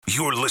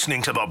You're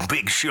listening to The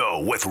Big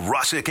Show with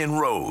Russick and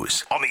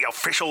Rose on the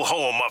official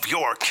home of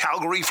your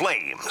Calgary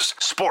Flames,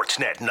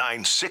 Sportsnet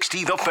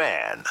 960 The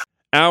Fan.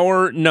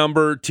 Hour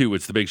number 2.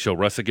 It's The Big Show,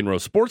 Russick and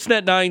Rose.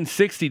 Sportsnet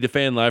 960 The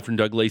Fan, live from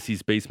Doug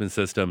Lacey's Basement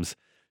Systems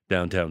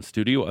downtown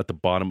studio. At the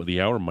bottom of the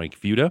hour, Mike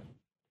Futa,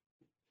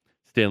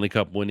 Stanley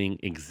Cup winning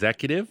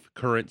executive,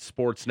 current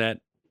Sportsnet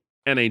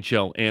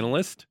NHL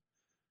analyst.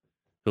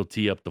 He'll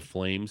tee up the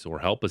Flames, or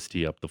help us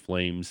tee up the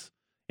Flames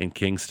and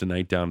Kings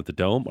tonight down at the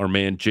Dome. Our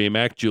man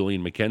J-Mac,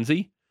 Julian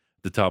McKenzie,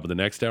 at the top of the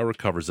next hour,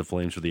 covers the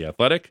Flames for The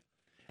Athletic.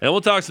 And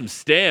we'll talk some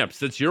Stamps.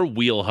 That's your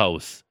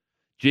wheelhouse.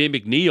 Jay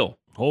McNeil.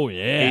 Oh,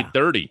 yeah.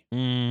 8:30.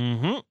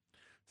 Mm-hmm.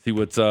 See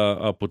what's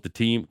up with the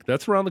team.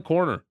 That's around the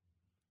corner.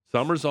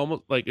 Summer's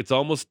almost it's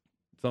almost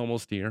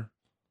here.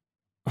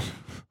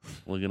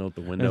 Looking out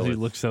the window. As he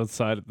looks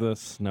outside at the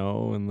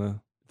snow and the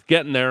It's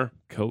getting there.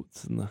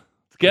 coats and the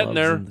It's getting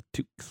gloves there. and the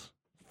toques.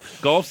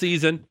 Golf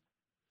season.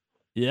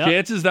 Yeah.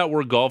 Chances that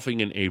we're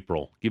golfing in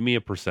April. Give me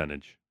a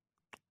percentage.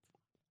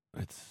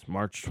 It's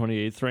March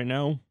 28th right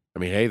now. I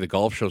mean, hey, the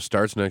golf show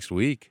starts next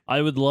week.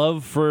 I would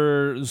love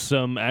for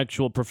some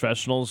actual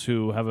professionals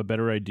who have a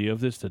better idea of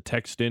this to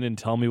text in and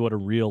tell me what a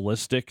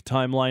realistic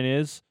timeline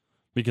is,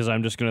 because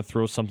I'm just going to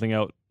throw something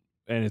out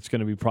and it's going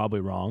to be probably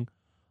wrong.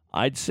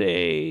 I'd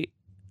say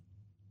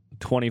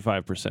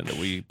 25% that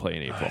we play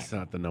in April. That's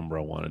not the number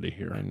I wanted to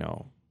hear. I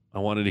know. I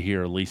wanted to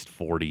hear at least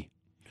 40.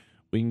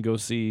 We can go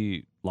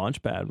see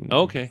Launchpad. We can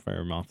Okay. fire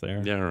them out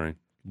there. Yeah, all right.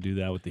 Do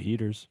that with the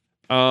heaters.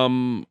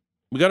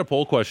 We got a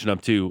poll question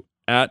up too.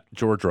 At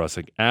George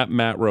Russick, at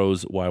Matt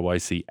Rose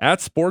YYC, at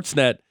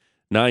Sportsnet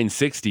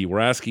 960. We're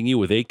asking you,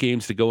 with 8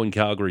 games to go in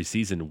Calgary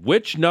season,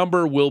 which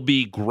number will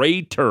be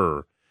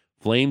greater?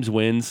 Flames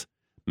wins,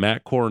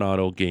 Matt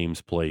Coronado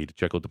games played.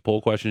 Check out the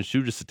poll question.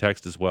 Shoot us a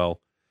text as well.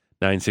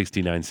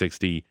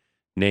 960,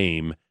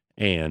 name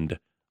and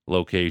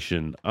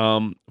location.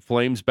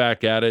 Flames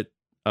back at it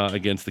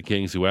against the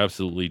Kings, who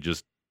absolutely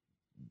just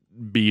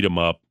beat them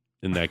up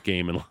in that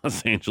game in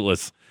Los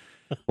Angeles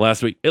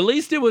last week. At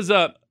least it was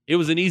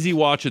an easy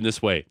watch in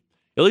this way.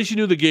 At least you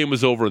knew the game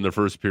was over in the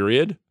first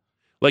period.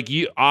 Like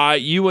you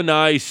and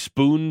I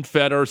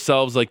spoon-fed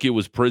ourselves like it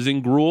was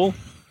prison gruel.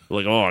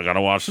 Like, oh, I got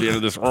to watch the end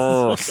of this.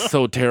 Oh,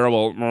 so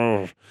terrible.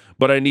 Oh.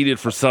 But I need it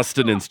for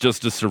sustenance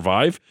just to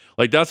survive.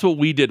 Like, that's what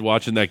we did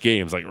watching that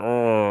game. It's like,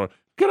 oh,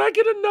 can I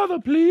get another,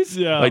 please?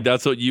 Yeah. Like,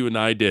 that's what you and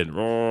I did.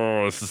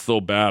 Oh, this is so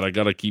bad. I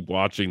got to keep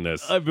watching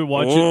this. I've been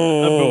watching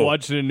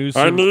a new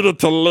I need it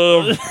to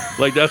live.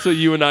 Like, that's what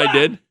you and I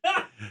did.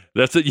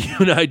 That's what you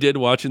and I did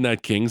watching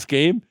that Kings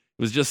game.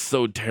 It was just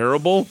so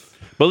terrible.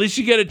 But at least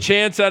you get a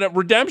chance at a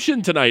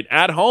redemption tonight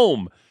at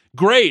home.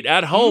 Great,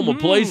 at home, a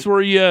place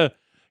where you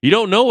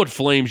don't know what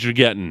Flames you're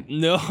getting.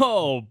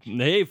 No.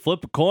 Hey,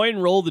 flip a coin,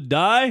 roll the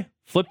die,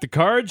 flip the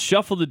cards,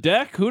 shuffle the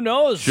deck. Who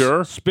knows?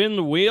 Sure. Spin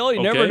the wheel.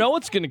 You never Okay. know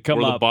what's going to come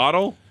Or the up.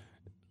 bottle.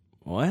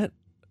 What?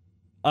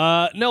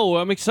 No,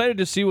 I'm excited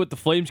to see what the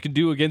Flames can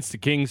do against the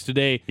Kings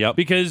today. Yep.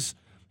 Because,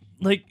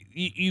 like,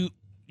 you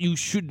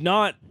should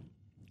not,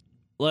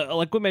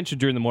 like we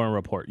mentioned during the morning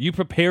report, you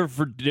prepare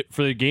for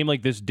a game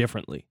like this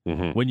differently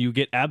when you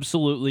get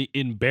absolutely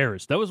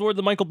embarrassed. That was the word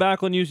that Michael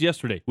Backlund used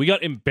yesterday. We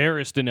got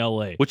embarrassed in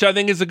L.A. Which I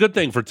think is a good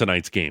thing for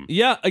tonight's game.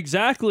 Yeah,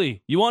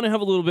 exactly. You want to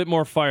have a little bit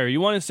more fire. You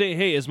want to say,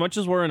 hey, as much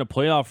as we're in a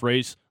playoff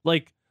race,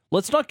 like,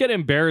 let's not get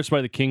embarrassed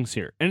by the Kings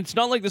here. And it's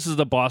not like this is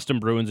the Boston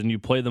Bruins and you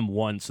play them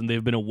once and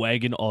they've been a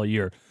wagon all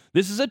year.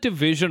 This is a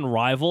division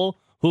rival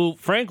who,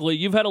 frankly,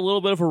 you've had a little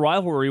bit of a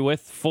rivalry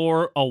with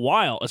for a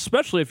while,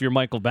 especially if you're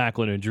Michael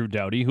Backlund and Drew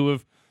Doughty, who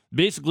have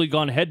basically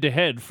gone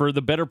head-to-head for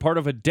the better part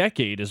of a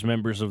decade as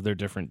members of their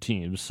different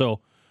teams. So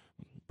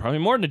probably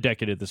more than a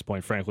decade at this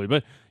point, frankly.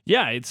 But,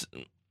 yeah, it's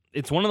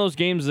one of those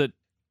games that,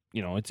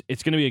 you know,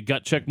 it's going to be a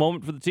gut check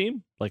moment for the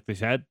team, like they've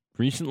had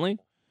recently.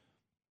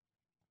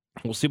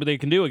 We'll see what they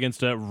can do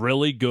against a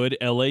really good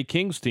LA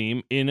Kings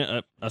team in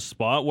a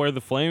spot where the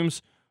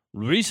Flames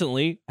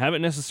recently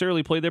haven't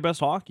necessarily played their best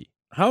hockey.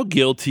 How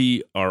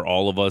guilty are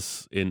all of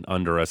us in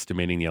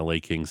underestimating the LA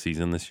Kings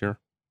season this year?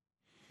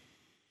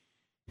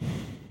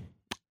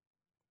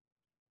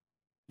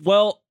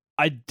 Well,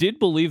 I did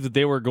believe that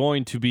they were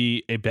going to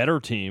be a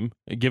better team,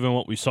 given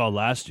what we saw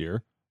last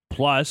year.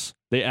 Plus,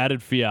 they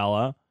added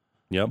Fiala.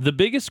 Yep. The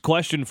biggest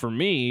question for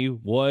me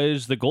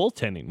was the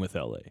goaltending with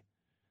LA.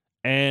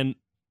 And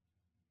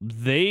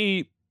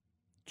they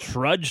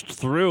trudged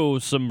through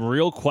some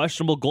real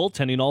questionable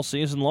goaltending all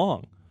season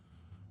long.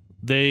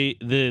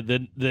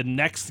 The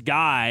next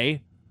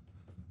guy,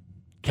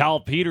 Cal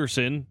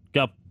Peterson,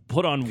 got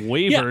put on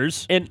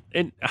waivers. Yeah.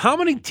 And how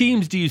many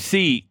teams do you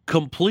see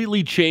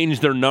completely change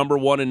their number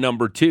 1 and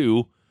number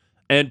 2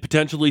 and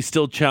potentially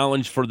still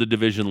challenge for the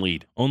division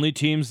lead? Only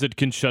teams that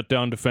can shut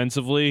down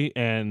defensively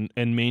and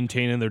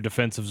maintain in their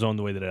defensive zone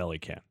the way that LA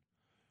can.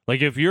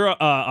 Like, if you're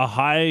a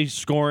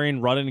high-scoring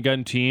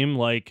run-and-gun team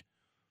like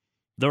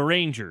the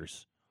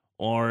Rangers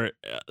or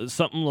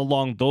something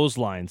along those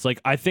lines, like,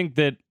 I think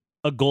that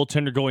a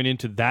goaltender going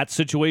into that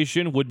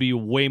situation would be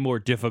way more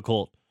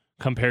difficult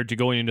compared to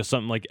going into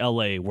something like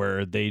LA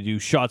where they do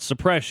shot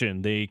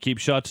suppression, they keep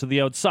shots to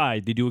the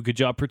outside, they do a good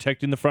job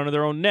protecting the front of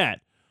their own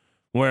net.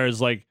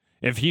 Whereas like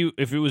if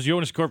it was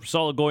Jonas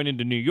Korpisalo going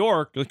into New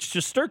York, it's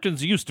just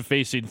Sturkin's used to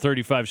facing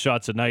 35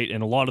 shots a night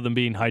and a lot of them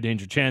being high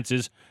danger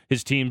chances.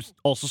 His team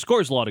also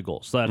scores a lot of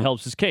goals, so that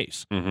helps his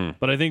case. Mm-hmm.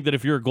 But I think that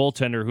if you're a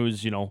goaltender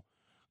who's,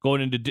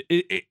 going into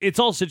it's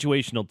all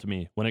situational to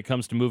me when it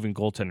comes to moving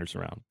goaltenders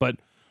around. But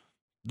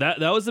that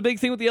was the big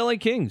thing with the LA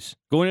Kings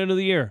going into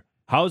the year.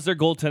 How is their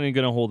goaltending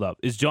going to hold up?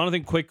 Is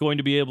Jonathan Quick going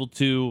to be able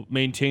to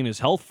maintain his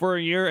health for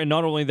a year? And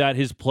not only that,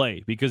 his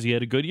play, because he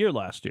had a good year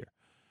last year.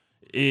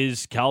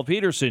 Is Cal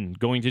Peterson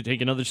going to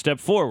take another step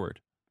forward?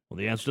 Well,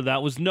 the answer to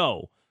that was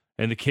no.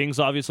 And the Kings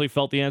obviously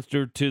felt the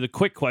answer to the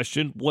Quick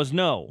question was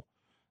no.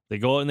 They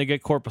go out and they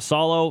get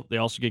Korpisalo. They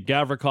also get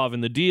Gavrikov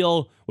in the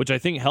deal, which I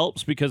think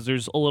helps because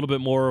there's a little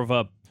bit more of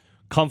a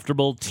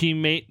comfortable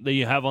teammate that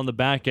you have on the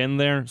back end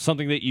there.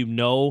 Something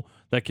that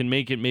that can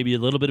make it maybe a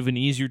little bit of an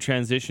easier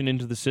transition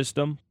into the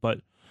system. But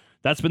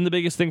that's been the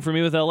biggest thing for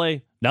me with LA.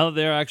 Now that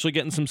they're actually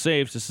getting some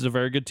saves, this is a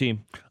very good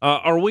team.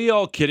 Are we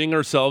all kidding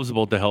ourselves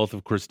about the health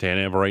of Chris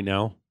Tanev right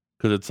now?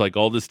 Because it's like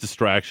all this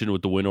distraction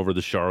with the win over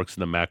the Sharks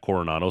and the Matt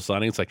Coronado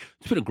signing. It's like,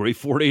 it's been a great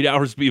 48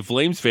 hours to be a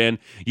Flames fan,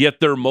 yet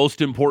their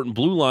most important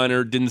blue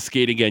liner didn't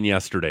skate again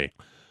yesterday.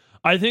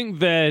 I think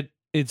that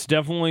it's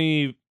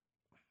definitely...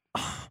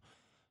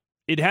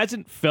 It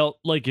hasn't felt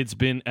like it's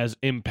been as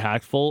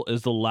impactful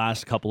as the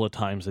last couple of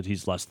times that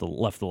he's left the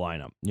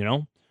lineup,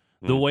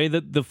 The way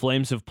that the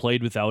Flames have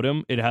played without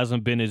him, it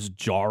hasn't been as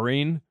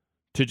jarring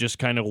to just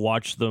kind of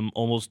watch them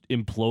almost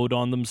implode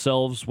on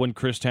themselves when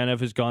Chris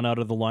Tanev has gone out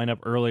of the lineup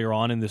earlier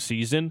on in the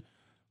season.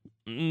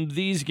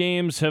 These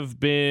games have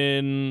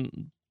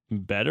been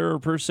better,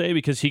 per se,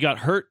 because he got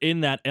hurt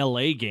in that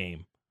LA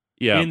game,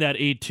 in that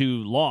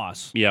 8-2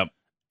 loss. Yep.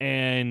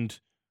 And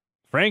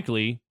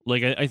frankly,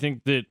 like I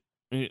think that,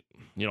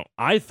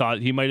 I thought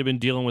he might have been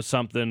dealing with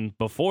something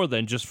before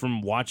then, just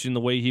from watching the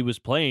way he was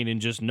playing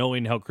and just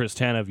knowing how Chris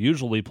Tanev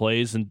usually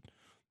plays and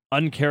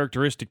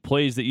uncharacteristic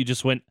plays that you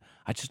just went,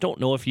 I just don't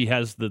know if he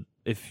has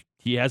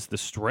the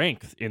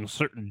strength in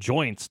certain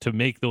joints to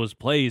make those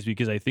plays,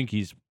 because I think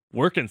he's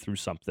working through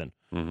something.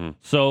 Mm-hmm.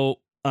 So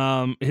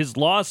his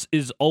loss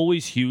is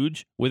always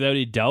huge, without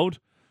a doubt.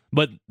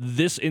 But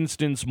this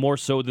instance, more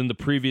so than the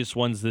previous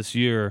ones this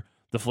year,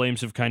 the Flames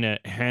have kind of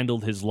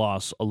handled his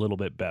loss a little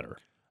bit better.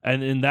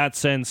 And in that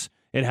sense,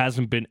 it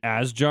hasn't been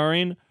as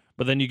jarring.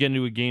 But then you get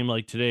into a game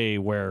like today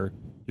where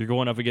you're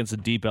going up against a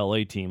deep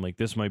LA team. Like,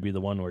 this might be the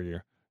one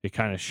where it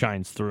kind of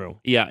shines through.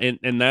 Yeah,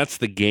 and that's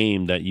the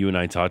game that you and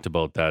I talked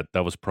about.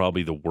 That was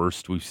probably the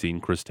worst we've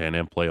seen Chris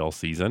Tanev play all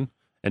season.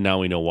 And now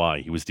we know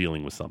why. He was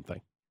dealing with something.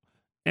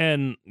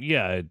 And,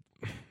 yeah,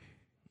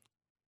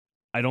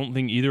 I don't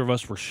think either of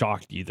us were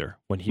shocked either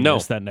when he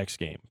missed that next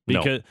game.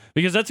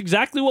 Because that's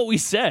exactly what we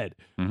said.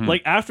 Mm-hmm.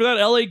 Like, after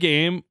that LA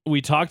game, we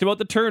talked about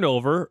the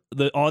turnover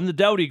on the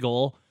Doughty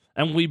goal,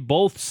 and we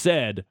both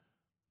said,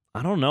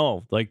 I don't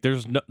know. Like,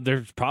 there's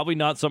probably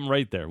not something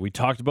right there. We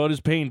talked about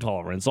his pain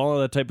tolerance, all of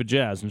that type of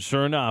jazz. And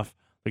sure enough,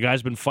 the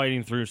guy's been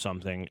fighting through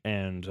something.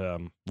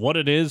 And what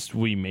it is,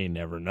 we may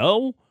never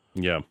know.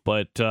 Yeah.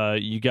 But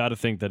you got to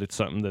think that it's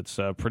something that's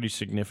pretty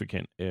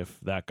significant if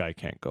that guy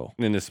can't go.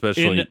 And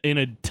especially in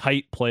a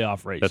tight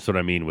playoff race. That's what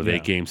I mean. With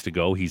 8 games to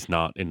go, he's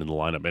not into the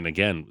lineup. And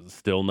again,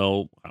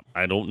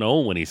 I don't know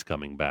when he's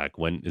coming back.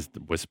 When is the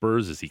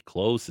whispers? Is he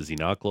close? Is he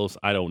not close?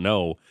 I don't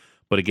know.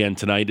 But again,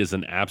 tonight is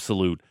an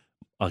absolute,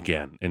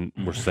 and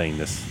we're saying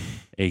this,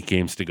 8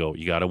 games to go.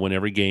 You got to win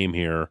every game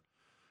here.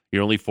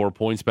 You're only 4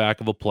 points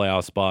back of a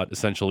playoff spot,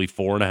 essentially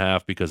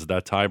 4.5 because of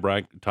that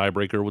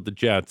tiebreaker with the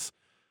Jets.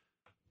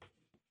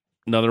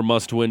 Another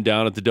must-win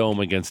down at the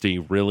Dome against a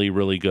really,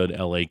 really good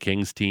LA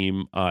Kings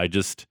team. To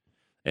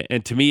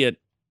me,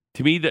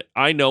 that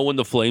I know when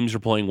the Flames are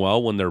playing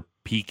well, when their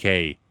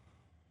PK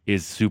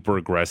is super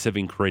aggressive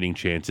in creating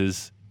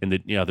chances, and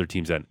the other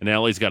team's end. And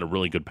LA's got a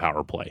really good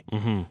power play.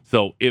 Mm-hmm.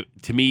 So,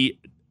 to me,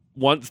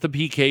 once the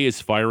PK is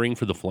firing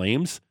for the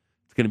Flames,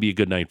 it's going to be a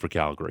good night for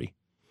Calgary.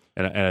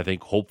 And I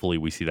think hopefully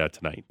we see that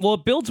tonight. Well,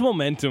 it builds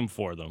momentum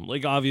for them.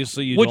 Like,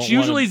 obviously, which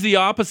usually is the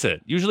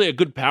opposite. Usually a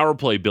good power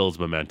play builds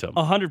momentum.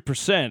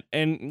 100%.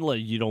 And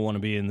like, you don't want to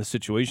be in the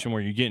situation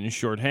where you're getting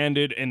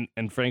shorthanded.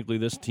 And frankly,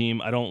 this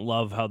team, I don't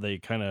love how they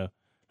kind of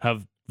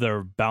have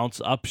their bounce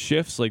up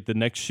shifts. Like the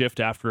next shift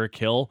after a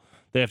kill,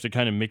 they have to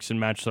kind of mix and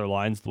match their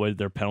lines the way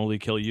their penalty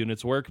kill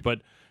units work.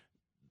 But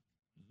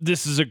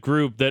this is a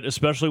group that,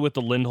 especially with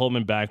the Lindholm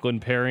and Backlund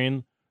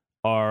pairing,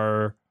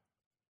 are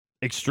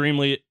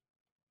extremely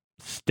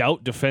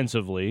stout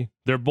defensively.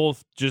 They're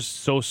both just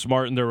so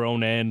smart in their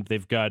own end.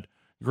 They've got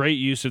great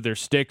use of their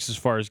sticks as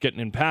far as getting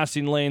in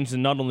passing lanes,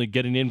 and not only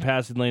getting in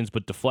passing lanes,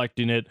 but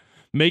deflecting it,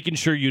 making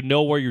sure you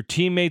know where your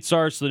teammates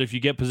are so that if you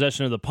get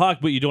possession of the puck,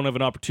 but you don't have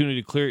an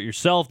opportunity to clear it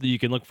yourself, that you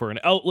can look for an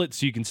outlet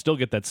so you can still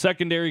get that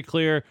secondary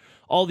clear,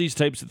 all these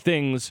types of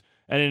things.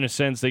 And in a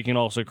sense, they can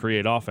also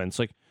create offense.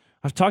 Like,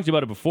 I've talked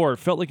about it before. It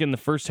felt like in the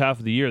first half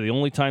of the year, the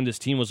only time this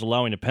team was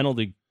allowing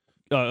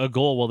a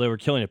goal while they were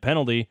killing a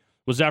penalty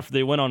was after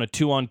they went on a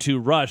 2-on-2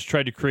 rush,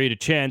 tried to create a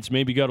chance,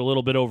 maybe got a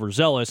little bit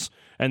overzealous,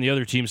 and the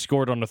other team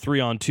scored on a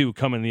 3-on-2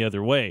 coming the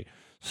other way.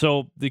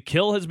 So the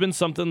kill has been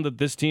something that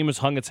this team has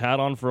hung its hat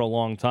on for a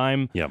long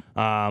time. Yeah.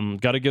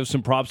 Got to give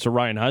some props to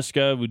Ryan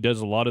Huska, who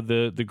does a lot of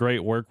the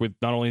great work with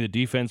not only the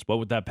defense, but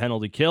with that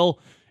penalty kill.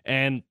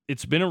 And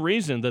it's been a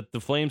reason that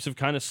the Flames have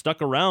kind of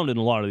stuck around in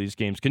a lot of these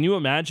games. Can you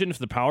imagine if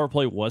the power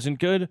play wasn't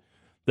good?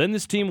 Then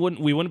this team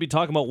wouldn't be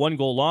talking about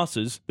 1-goal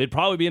losses. They'd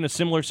probably be in a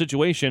similar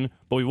situation,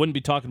 but we wouldn't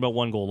be talking about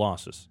 1-goal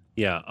losses.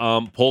 Yeah.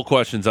 Poll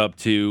questions up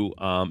to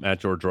at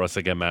George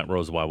Russick and Matt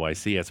Rose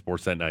YYC at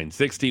Sportsnet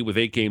 960 with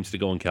 8 games to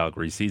go in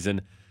Calgary season.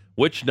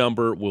 Which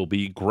number will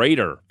be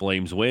greater?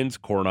 Flames wins,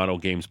 Coronado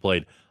games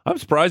played. I'm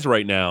surprised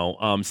right now.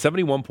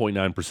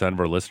 71.9% of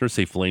our listeners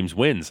say Flames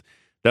wins.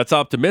 That's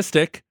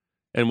optimistic.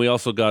 And we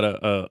also got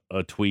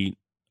a tweet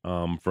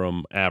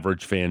from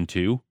Average Fan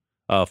 2.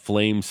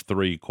 Flames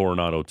 3,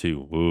 Coronado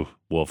 2. Ooh,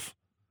 woof.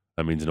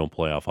 That means no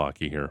playoff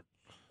hockey here.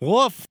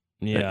 Woof.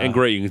 Yeah. And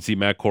great, you can see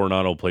Matt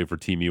Coronado play for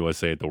Team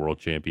USA at the World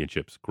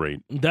Championships.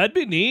 Great. That'd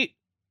be neat,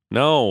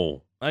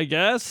 No, I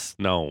guess.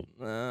 no,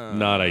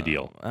 not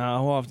ideal.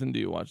 How often do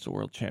you watch the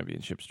World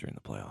Championships during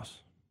the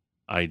playoffs?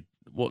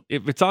 Well,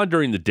 if it's on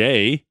during the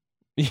day,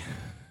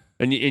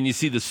 and you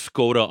see the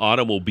Skoda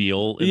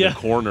automobile in the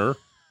corner,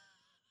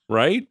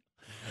 right?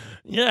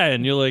 Yeah,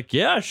 and you're like,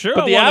 yeah, sure.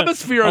 But the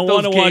atmosphere at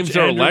those games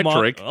are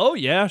electric. Oh,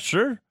 yeah,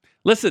 sure.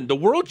 Listen, the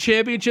World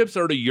Championships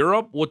are to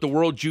Europe what the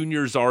World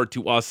Juniors are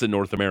to us in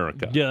North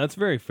America. Yeah, that's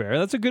very fair.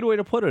 That's a good way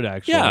to put it,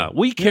 actually. Yeah,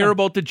 we care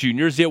about the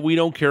juniors, yet we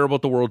don't care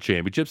about the World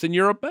Championships. In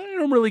Europe, I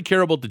don't really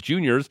care about the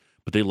juniors,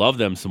 but they love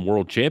them some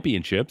World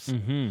Championships.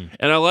 Mm-hmm.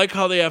 And I like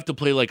how they have to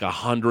play like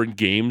 100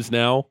 games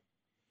now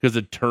because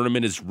the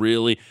tournament is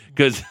really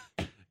because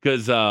you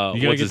gotta what's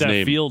get his that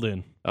name? field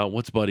in.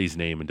 What's Buddy's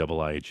name in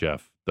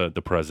IIHF?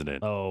 The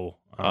president. Oh,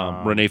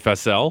 Rene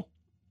Fassel.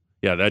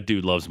 Yeah, that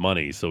dude loves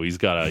money, so he's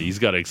gotta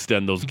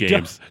extend those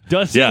games.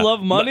 Does he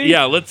love money?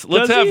 Yeah, let's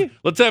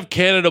have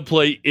Canada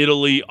play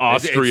Italy,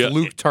 Austria. It's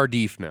Luke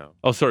Tardif now.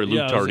 Oh, sorry,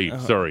 Luke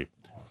Tardif. Sorry,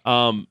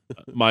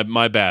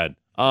 my bad.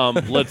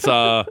 Let's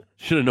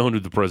should have known who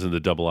the president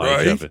of the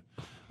IIHF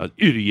is.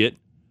 Idiot.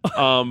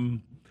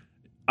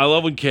 I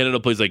love when Canada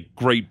plays like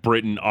Great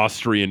Britain,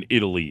 Austria, and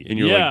Italy, and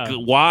you're like,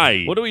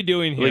 why? What are we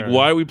doing here? Like,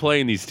 why are we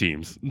playing these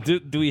teams?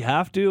 Do we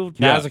have to?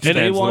 Kazakhstan's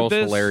they the want most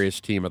this?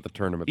 hilarious team at the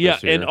tournament Yeah,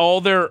 this year.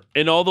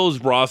 and all those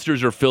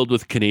rosters are filled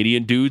with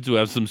Canadian dudes who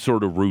have some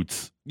sort of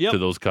roots to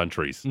those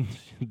countries.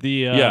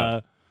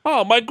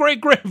 Oh, my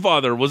great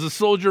grandfather was a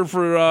soldier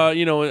for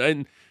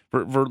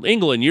for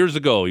England years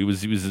ago. He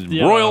was in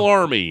the Royal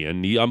Army,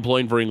 and I'm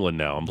playing for England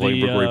now. I'm playing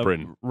for Great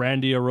Britain.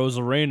 Randy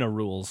Arozarena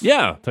rules.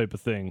 Yeah, type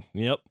of thing.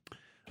 Yep.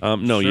 No,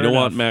 Sure you don't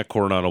want enough. Matt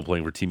Coronado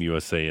playing for Team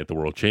USA at the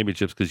World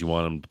Championships because you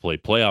want him to play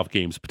playoff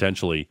games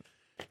potentially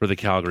for the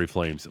Calgary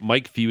Flames.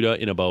 Mike Futa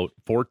in about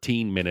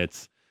 14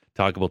 minutes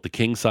talk about the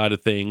King side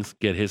of things,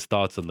 get his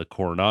thoughts on the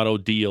Coronado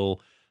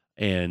deal,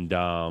 and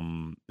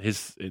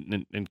his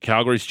and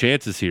Calgary's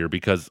chances here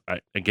because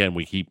again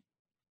we keep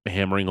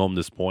hammering home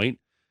this point.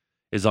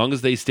 As long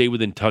as they stay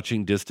within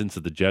touching distance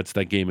of the Jets,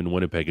 that game in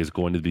Winnipeg is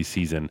going to be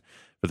season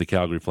for the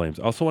Calgary Flames.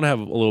 I also want to have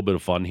a little bit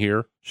of fun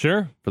here.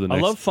 Sure. For the I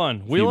next love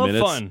fun. We few love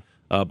minutes,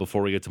 fun.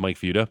 Before we get to Mike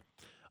Futa.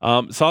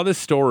 Saw this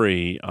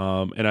story,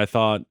 and I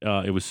thought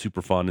it was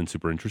super fun and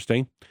super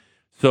interesting.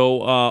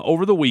 So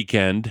over the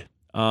weekend,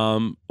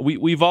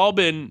 we've all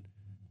been,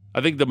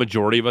 I think the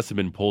majority of us have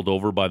been pulled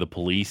over by the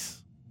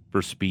police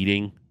for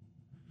speeding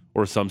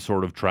or some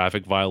sort of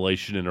traffic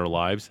violation in our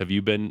lives. Have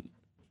you been,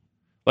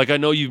 like, I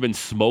know you've been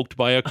smoked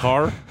by a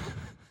car.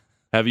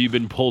 Have you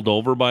been pulled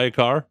over by a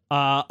car?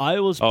 I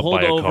was pulled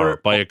by a over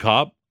car, by a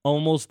cop?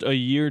 almost a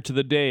year to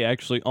the day,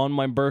 actually, on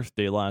my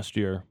birthday last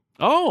year.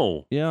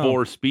 Oh, Yeah.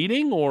 For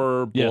speeding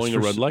or blowing a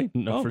red light?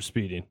 No, Oh. for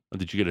speeding.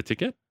 Did you get a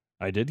ticket?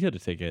 I did get a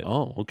ticket.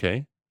 Oh,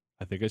 okay.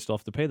 I think I still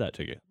have to pay that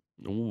ticket.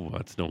 Oh,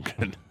 that's no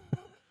good.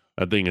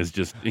 That thing is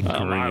just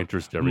incurring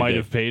interest every day. Might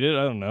have paid it.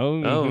 I don't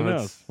know. Oh, Who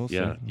that's, knows? We'll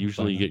yeah. see.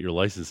 Usually you Fine. get your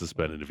license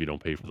suspended if you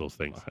don't pay for those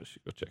things. I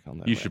should go check on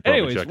that. You later. should probably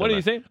Anyways, check what on do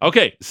you that. think?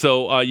 Okay,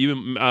 so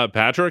you,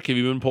 Patrick, have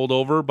you been pulled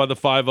over by the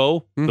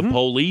 5-0, the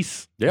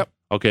police? Yep.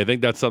 Okay, I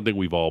think that's something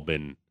we've all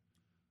been.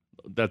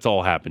 That's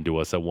all happened to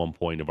us at one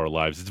point of our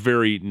lives. It's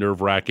very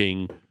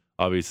nerve-wracking.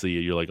 Obviously,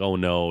 you're like, oh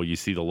no, you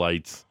see the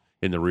lights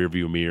in the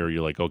rearview mirror.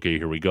 You're like, okay,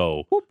 here we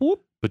go. Whoop,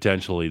 whoop.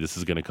 Potentially, this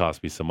is going to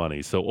cost me some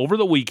money. So over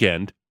the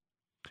weekend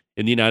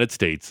in the United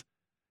States,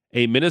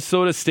 a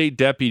Minnesota state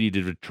deputy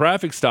did a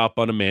traffic stop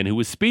on a man who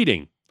was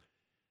speeding.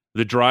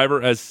 The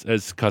driver,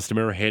 as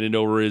customary, handed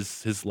over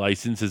his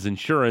license, his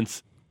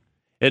insurance,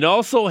 and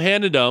also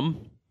handed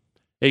him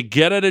a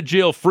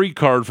get-out-of-jail-free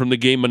card from the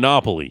game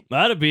Monopoly.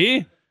 That'd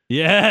be.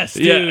 Yes,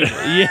 dude.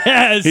 Yeah.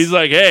 Yes. He's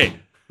like, hey,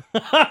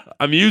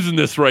 I'm using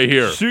this right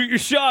here. Shoot your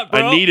shot, bro.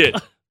 I need it.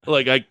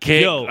 Like, I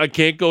can't Yo. I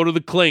can't go to the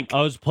clink.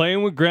 I was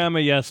playing with Grandma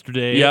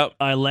yesterday. Yep.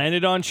 I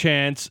landed on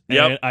chance.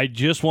 Yep. And I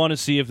just want to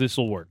see if this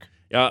will work.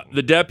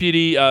 The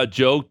deputy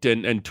joked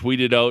and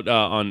tweeted out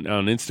on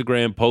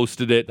Instagram,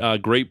 posted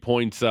it. Great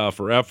points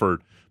for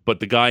effort. but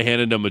the guy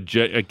handed him a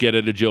get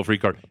out of jail free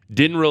card.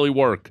 Didn't really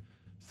work.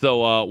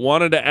 So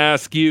wanted to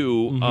ask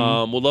you,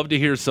 would love to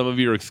hear some of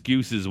your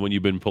excuses when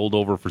you've been pulled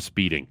over for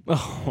speeding.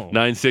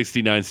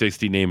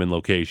 960 name and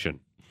location.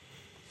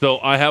 So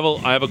I have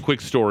a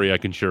quick story I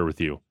can share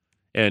with you.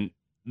 And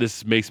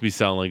this makes me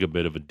sound like a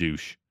bit of a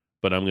douche,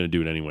 but I'm going to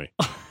do it anyway.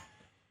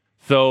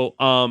 So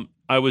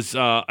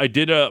I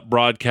did a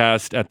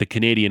broadcast at the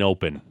Canadian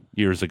Open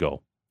years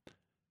ago.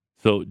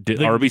 So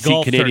RBC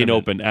golf Canadian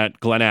tournament. Open at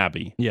Glen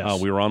Abbey. Yes.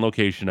 We were on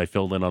location. I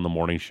filled in on the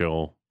morning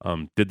show,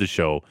 did the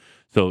show.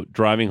 So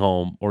driving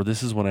home, or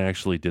this is when I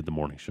actually did the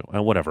morning show,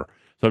 whatever.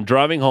 So I'm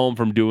driving home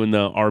from doing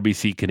the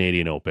RBC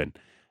Canadian Open,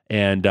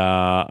 and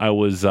I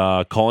was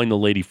calling the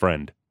lady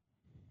friend,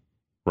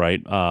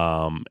 right?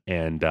 Not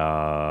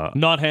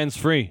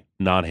hands-free.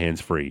 Not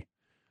hands-free.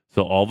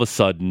 So all of a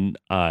sudden,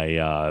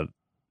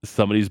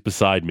 somebody's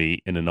beside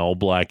me in an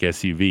all-black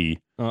SUV.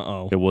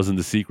 Uh-oh. It wasn't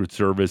the Secret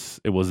Service.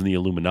 It wasn't the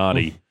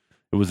Illuminati.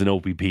 It was an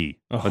OPP,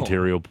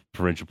 Ontario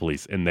Provincial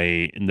Police, and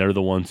they're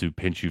the ones who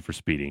pinch you for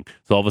speeding.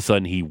 So all of a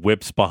sudden, he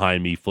whips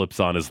behind me, flips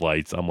on his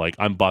lights. I'm like,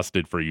 I'm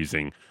busted for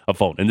using a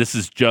phone. And this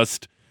is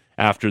just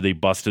after they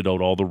busted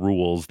out all the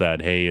rules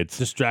that, hey, it's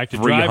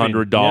Distracted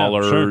 $300,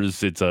 driving. Yeah, sure.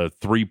 it's a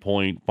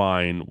 3-point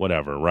fine,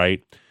 whatever,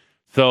 right?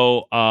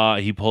 So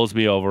he pulls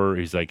me over.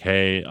 He's like,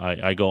 hey,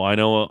 I go, I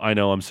know,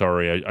 I'm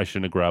sorry. I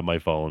shouldn't have grabbed my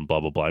phone, blah,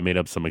 blah, blah. I made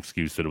up some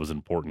excuse that it was an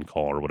important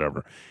call or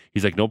whatever.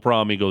 He's like, no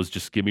problem. He goes,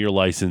 just give me your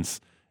license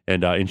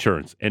and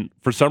insurance. And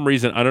for some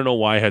reason, I don't know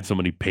why I had so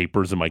many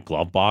papers in my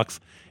glove box.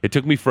 It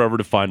took me forever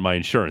to find my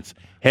insurance.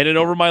 Handed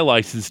over my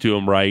license to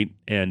him, right?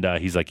 And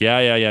he's like,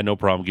 yeah, no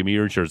problem. Give me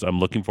your insurance. I'm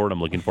looking for it.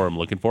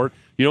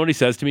 You know what he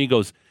says to me? He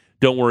goes,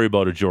 don't worry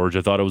about it, George.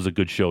 I thought it was a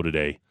good show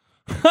today.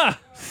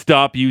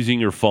 Stop using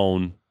your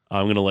phone.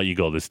 I'm going to let you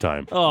go this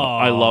time.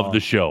 I love the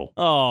show.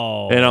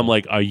 And I'm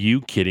like, are you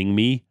kidding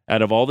me?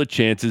 Out of all the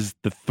chances,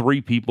 the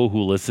 3 people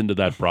who listened to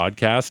that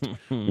broadcast,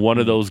 one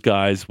of those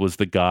guys was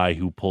the guy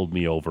who pulled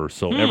me over.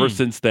 So ever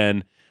since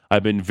then,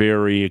 I've been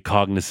very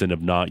cognizant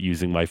of not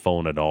using my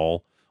phone at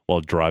all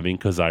while driving,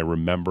 because I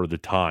remember the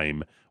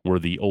time where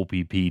the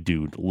OPP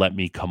dude let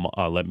me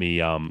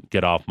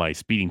get off my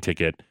speeding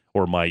ticket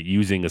or my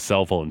using a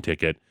cell phone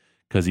ticket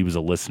because he was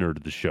a listener to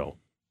the show.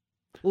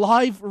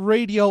 Live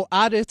radio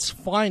at its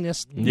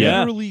finest. Yeah.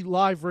 Literally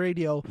live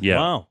radio. Yeah.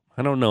 Wow.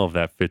 I don't know if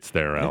that fits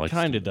there, Alex. It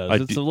kind of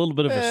does. It's a little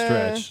bit of a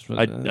stretch.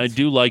 I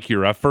do like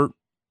your effort,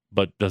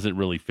 but doesn't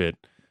really fit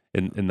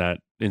in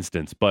that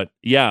instance. But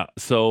yeah,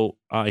 so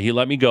he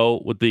let me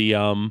go with the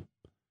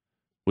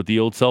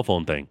old cell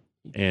phone thing,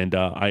 and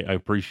I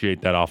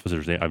appreciate that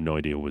officer's name. I have no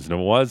idea who his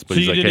name was, but so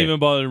he's you like, didn't hey. even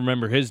bother to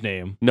remember his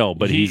name. No,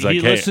 but he's like,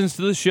 he hey. listens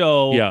to the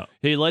show. Yeah.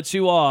 He lets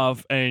you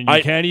off, and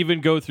you can't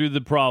even go through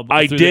the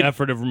problem. The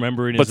effort of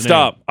remembering But his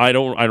stop. name. I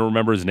don't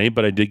remember his name,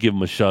 but I did give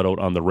him a shout out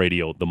on the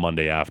radio the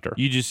Monday after.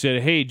 You just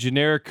said, "Hey,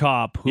 generic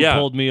cop who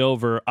pulled me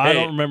over. I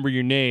don't remember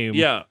your name."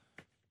 Yeah.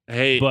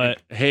 Hey,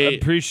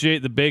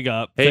 appreciate the big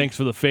up. Hey, Thanks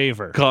for the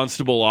favor.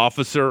 Constable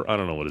officer. I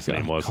don't know what his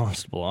name was.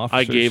 Constable officer.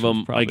 I gave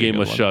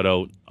him a shout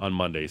out on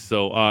Monday.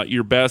 So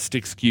your best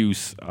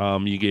excuse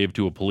you gave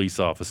to a police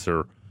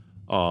officer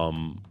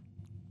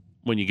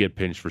when you get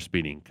pinched for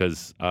speeding,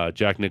 because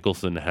Jack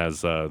Nicholson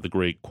has the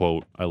great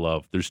quote I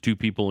love. There's 2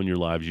 people in your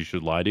lives you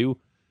should lie to,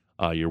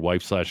 your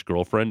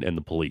wife/girlfriend and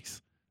the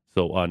police.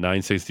 So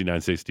 960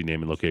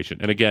 name and location.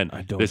 And again,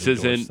 this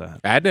isn't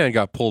that. Adnan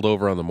got pulled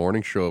over on the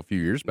morning show a few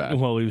years back.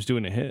 Well, he was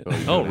doing a hit.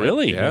 Oh,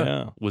 really?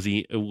 Yeah. Was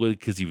he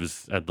because he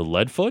was at the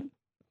Leadfoot?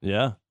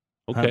 Yeah.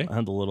 Okay. I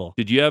had the little.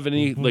 Did you have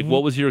any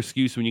what was your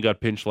excuse when you got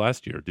pinched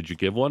last year? Did you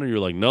give one, or you're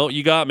like, no,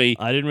 you got me?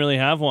 I didn't really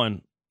have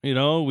one. You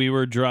know, we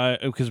were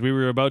because we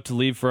were about to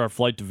leave for our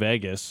flight to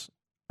Vegas.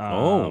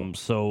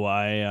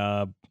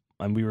 So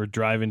we were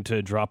driving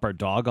to drop our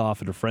dog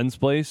off at a friend's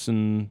place,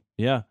 and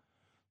yeah,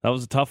 that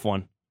was a tough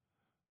one.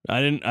 I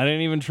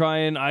didn't even try,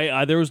 and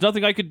I there was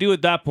nothing I could do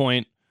at that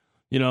point.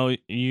 You know,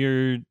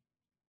 you're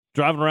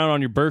driving around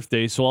on your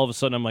birthday, so all of a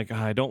sudden I'm like,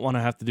 I don't want to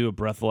have to do a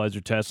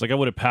breathalyzer test. Like, I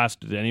would have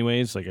passed it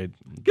anyways. Like,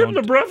 Give him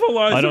the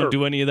breathalyzer. I don't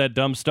do any of that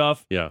dumb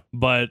stuff. Yeah.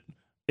 But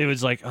it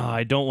was like,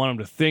 I don't want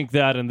him to think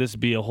that, and this would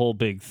be a whole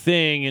big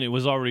thing, and it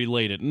was already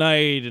late at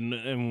night,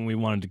 and we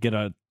wanted to get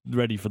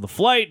ready for the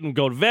flight and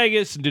go to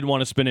Vegas, and didn't want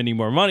to spend any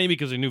more money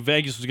because I knew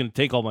Vegas was going to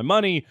take all my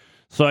money.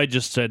 So I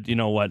just said, you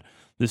know what?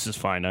 This is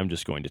fine. I'm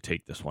just going to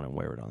take this one and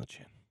wear it on the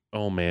chin.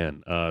 Oh,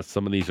 man.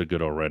 Some of these are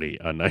good already.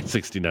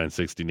 960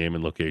 name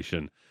and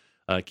location.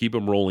 Keep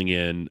them rolling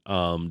in.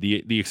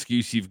 The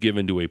excuse you've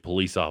given to a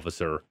police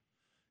officer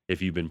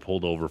if you've been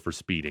pulled over for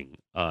speeding.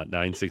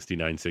 960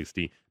 name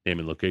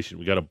and location.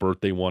 We got a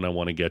birthday one I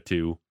want to get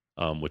to,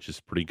 which is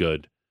pretty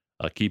good.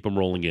 Keep them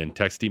rolling in.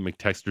 Texty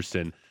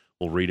McTexterson.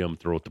 We'll read them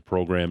throughout the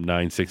program.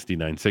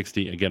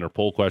 960. Again, our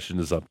poll question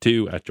is up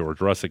too at George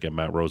Russick, at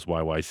Matt Rose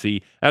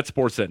YYC, at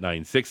Sportsnet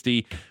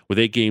 960. With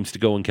 8 games to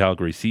go in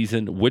Calgary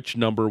season, which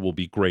number will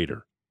be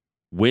greater?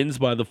 Wins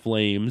by the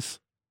Flames,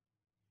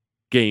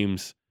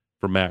 games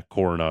for Matt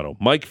Coronado.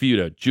 Mike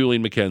Futa,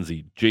 Julian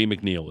McKenzie, Jay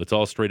McNeil. It's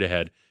all straight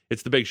ahead.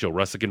 It's the Big Show,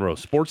 Russick and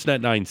Rose.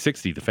 Sportsnet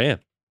 960, The Fan.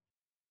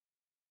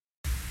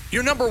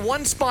 Your number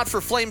one spot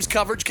for Flames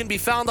coverage can be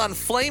found on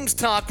Flames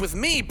Talk with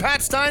me,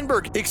 Pat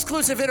Steinberg.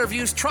 Exclusive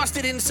interviews,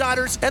 trusted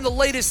insiders, and the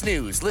latest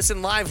news.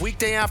 Listen live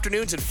weekday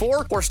afternoons at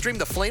 4 or stream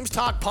the Flames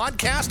Talk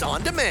podcast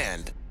on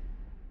demand.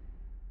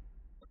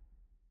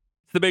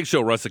 It's the Big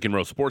Show, Russick and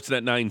Rose.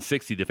 Sportsnet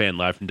 960, the Fan,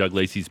 live from Doug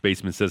Lacey's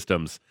Basement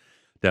Systems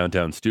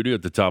downtown studio.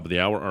 At the top of the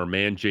hour, our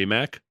man,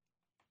 J-Mac,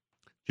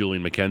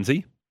 Julian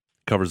McKenzie,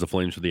 covers the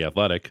Flames for The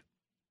Athletic.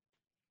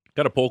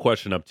 Got a poll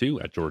question up,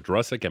 too, at George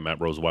Russick, at Matt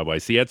Rose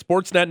YYC, at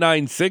Sportsnet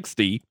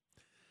 960.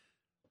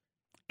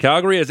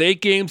 Calgary has 8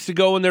 games to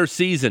go in their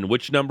season.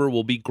 Which number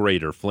will be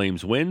greater?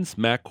 Flames wins,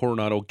 Matt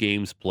Coronado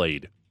games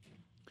played.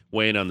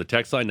 Weigh in on the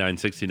text line,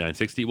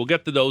 960-960. We'll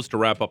get to those to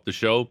wrap up the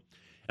show.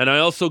 And I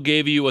also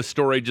gave you a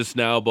story just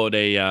now about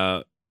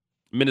a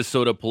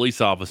Minnesota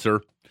police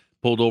officer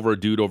pulled over a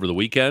dude over the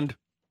weekend.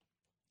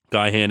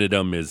 Guy handed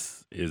him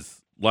his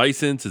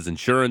license, his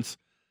insurance,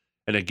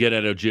 and a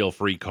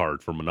get-out-of-jail-free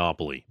card for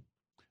Monopoly.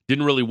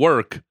 Didn't really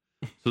work,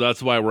 so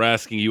that's why we're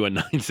asking you at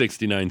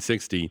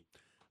 960-960.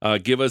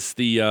 Give us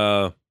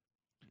the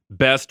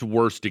best,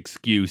 worst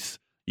excuse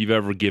you've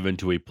ever given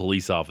to a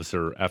police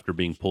officer after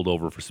being pulled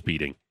over for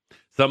speeding.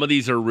 Some of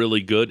these are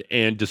really good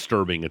and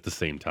disturbing at the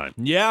same time.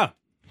 Yeah,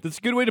 that's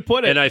a good way to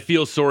put it. And I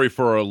feel sorry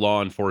for our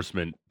law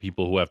enforcement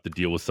people who have to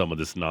deal with some of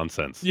this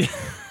nonsense. Yeah.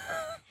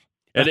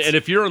 and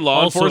if you're in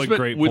law also a enforcement,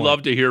 great we'd point.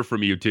 love to hear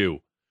from you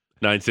too.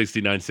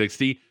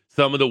 960-960.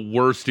 Some of the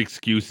worst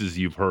excuses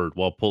you've heard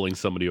while pulling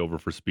somebody over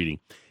for speeding.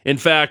 In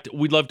fact,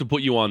 we'd love to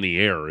put you on the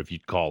air if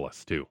you'd call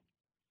us too.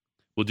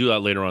 We'll do that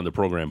later on in the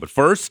program. But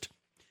first,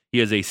 he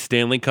is a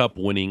Stanley Cup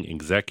winning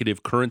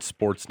executive, current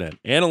Sportsnet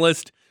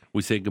analyst.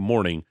 We say good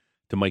morning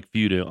to Mike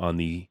Fuda on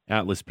the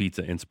Atlas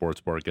Pizza and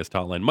Sports Bar guest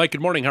hotline. Mike,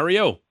 good morning. How are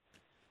you?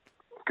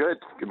 Good.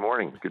 Good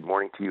morning. Good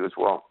morning to you as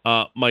well.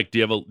 Mike, do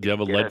you have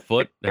a lead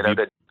foot? I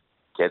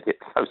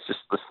was just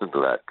listening to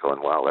that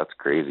going, wow, that's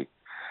crazy.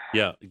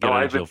 Yeah.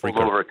 I've been pulled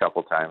over a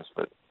couple times,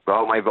 but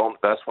my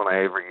best one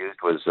I ever used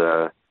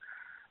was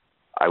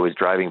I was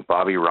driving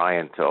Bobby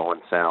Ryan to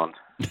Owen Sound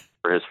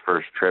for his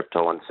first trip to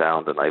Owen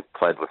Sound, and I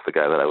pled with the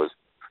guy that I was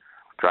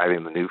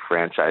driving the new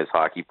franchise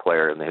hockey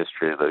player in the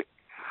history of the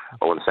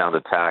Owen Sound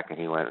Attack, and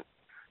he went,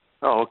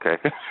 "Oh, okay."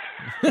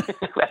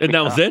 And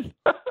that was it?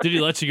 Did he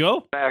let you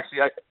go? Actually,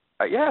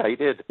 yeah, he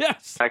did.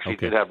 Yes. Actually,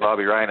 Okay. did have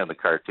Bobby Ryan in the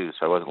car too,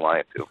 so I wasn't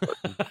lying to him.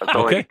 But that's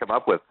all I could come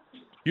up with.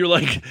 You're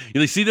like,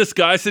 you see this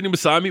guy sitting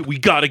beside me? We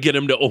got to get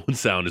him to Owen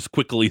Sound as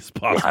quickly as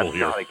possible I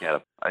here. gotta get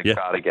him. I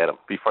gotta get him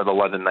before the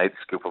London Knights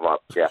scoop him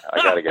up. Yeah,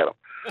 I gotta get him.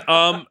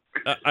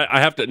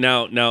 I have to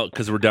now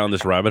because we're down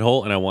this rabbit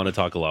hole, and I want to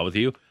talk a lot with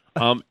you.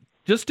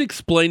 Just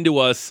explain to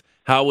us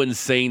how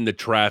insane the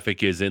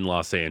traffic is in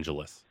Los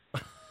Angeles.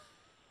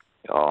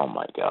 Oh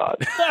my God,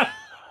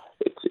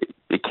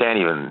 you can't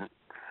even.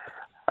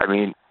 I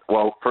mean,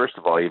 well, first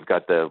of all, you've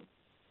got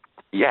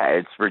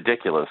it's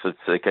ridiculous. It's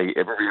like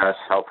everybody asked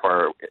how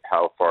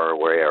far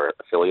away our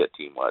affiliate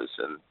team was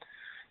in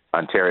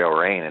Ontario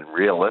Reign, and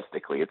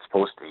realistically, it's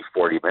supposed to be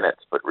 40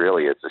 minutes, but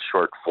really, it's a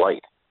short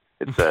flight.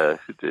 It's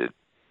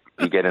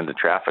you get into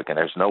traffic, and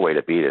there's no way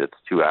to beat it. It's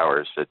 2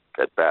 hours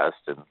at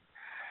best,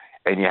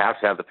 and you have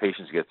to have the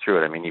patience to get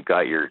through it. I mean, you've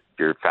got your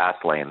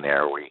fast lane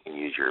there where you can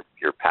use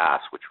your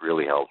pass, which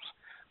really helps.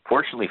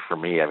 Fortunately for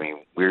me, I mean,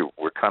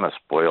 we're kind of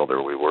spoiled,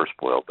 or we were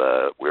spoiled.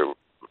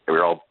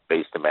 We're all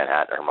based in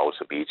Manhattan,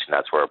 Hermosa Beach, and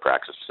that's where our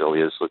practice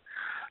facility is. So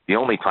the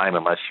only time,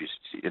 unless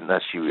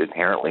you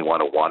inherently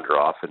want to wander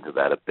off into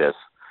that abyss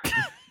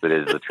that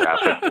is the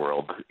traffic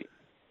world,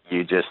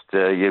 you just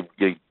you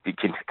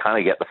can kind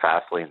of get the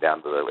fast lane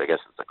down to I guess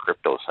it's the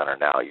crypto center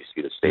now. It used to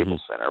be the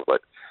Staples Center,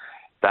 but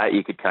that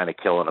you could kind of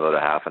kill in about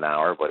a half an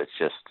hour. But it's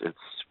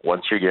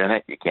once you're in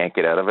it, you can't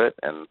get out of it,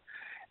 and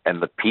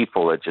the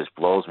people, it just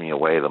blows me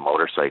away. The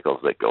motorcycles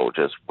that go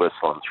just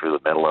whistling through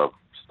the middle of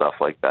stuff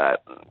like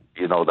that, and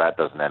that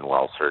doesn't end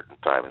well certain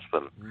times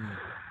when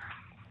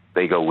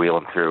they go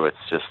wheeling through. It's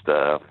just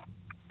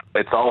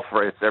it's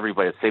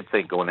everybody. It's the same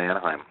thing going to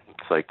Anaheim.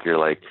 It's like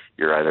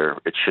you're either,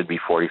 it should be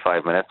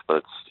 45 minutes,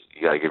 but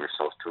you got to give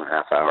yourself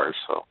 2.5 hours.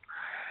 So,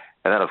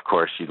 and then of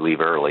course you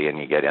leave early and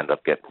you end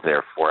up getting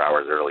there 4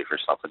 hours early for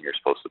something you're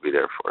supposed to be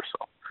there for.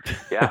 So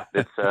yeah,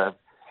 it's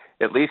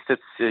at least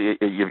it's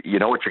you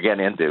know what you're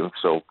getting into.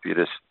 So you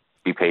just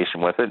be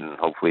patient with it, and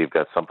hopefully you've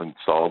got something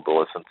solid to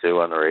listen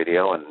to on the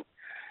radio. And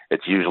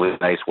it's usually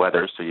nice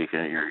weather, so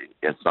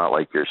it's not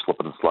like you're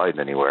slipping and sliding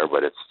anywhere,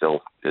 but it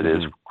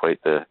is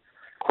quite the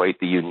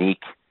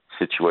unique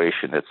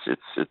situation. It's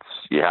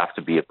you have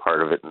to be a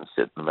part of it and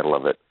sit in the middle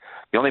of it.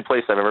 The only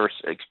place I've ever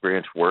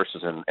experienced worse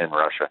is in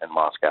Russia, in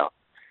Moscow.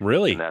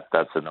 Really? And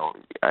that's a no.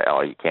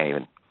 You can't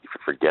even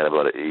forget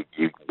about it.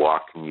 You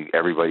walk, and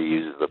everybody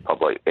uses the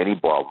public any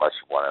ball unless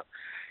you want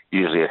to.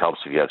 Usually, it helps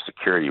if you have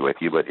security with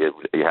you, but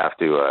you have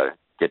to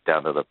get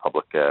down to the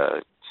public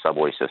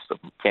subway system.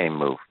 You can't even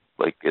move.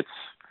 Like it's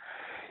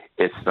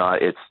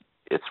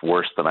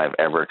worse than I've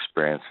ever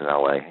experienced in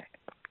LA,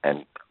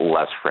 and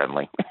less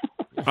friendly.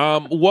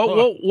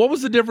 What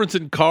was the difference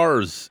in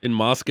cars in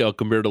Moscow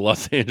compared to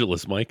Los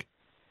Angeles, Mike?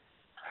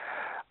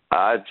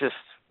 Just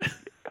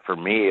for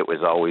me, it was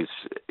always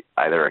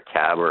either a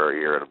cab or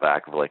you're in the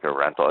back of like a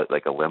rental,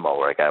 like a limo.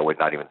 Like I would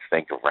not even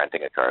think of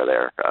renting a car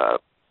there.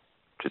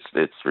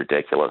 It's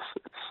ridiculous.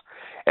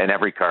 And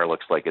every car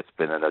looks like it's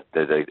been in what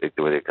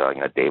they're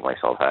calling a Dave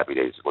Myself Happy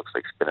Days. It looks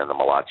like it's been in the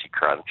Malachi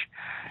Crunch.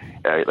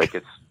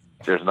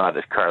 There's not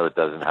a car that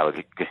doesn't have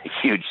a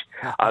huge,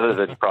 other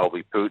than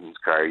probably Putin's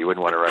car. You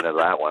wouldn't want to run into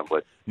that one,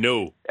 but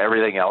no,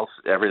 everything else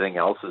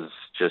has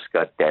just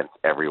got dents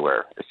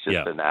everywhere. It's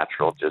just the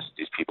natural. Just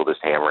these people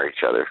just hammer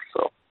each other.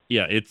 So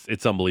yeah,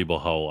 it's unbelievable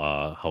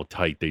how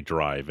tight they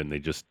drive, and they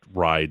just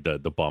ride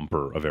the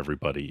bumper of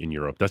everybody in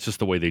Europe. That's just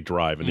the way they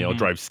drive, and they all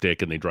drive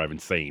stick, and they drive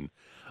insane.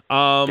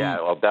 Yeah,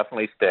 well,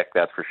 definitely stick.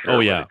 That's for sure. Oh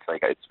yeah,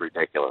 it's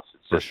ridiculous.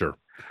 It's for sure.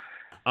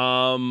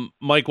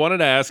 Mike, wanted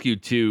to ask you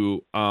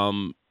too.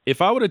 If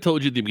I would have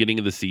told you at the beginning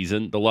of the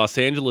season, the Los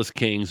Angeles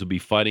Kings would be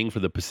fighting for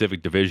the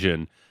Pacific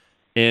Division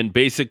and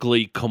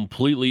basically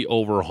completely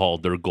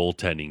overhauled their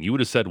goaltending, you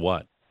would have said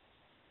what?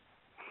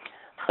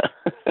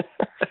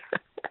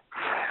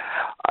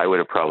 I would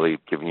have probably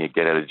given you a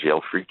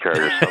get-out-of-jail-free card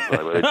or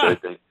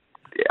something.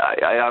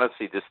 I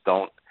honestly just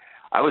don't.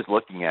 I was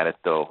looking at it,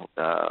 though.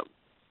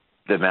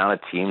 The amount of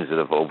teams that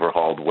have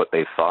overhauled what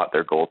they thought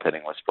their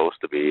goaltending was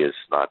supposed to be is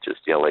not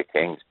just the LA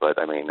Kings, but,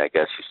 I mean, I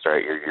guess you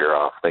start your year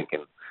off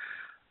thinking,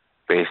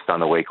 based on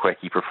the way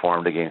Quickie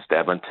performed against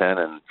Edmonton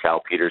and Cal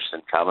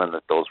Peterson coming,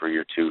 that those were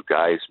your two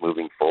guys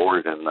moving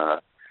forward,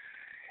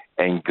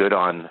 and good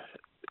on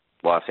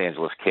Los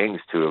Angeles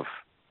Kings to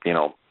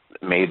have,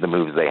 made the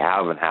moves they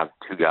have and have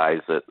two guys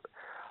that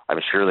I'm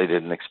sure they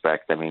didn't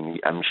expect. I mean,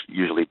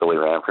 usually Billy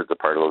Ranford's a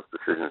part of those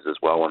decisions as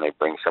well when they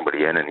bring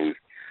somebody in, and he's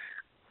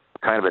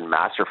kind of been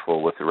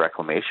masterful with the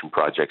reclamation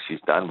projects he's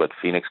done. But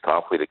Phoenix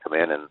Copley to come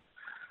in, and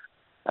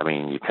I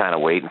mean, you're kind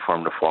of waiting for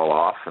him to fall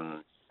off,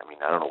 and I mean,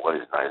 I don't know what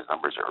his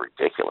numbers are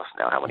ridiculous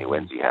now, how many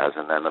wins he has.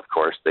 And then, of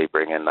course, they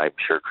bring in, I'm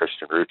sure,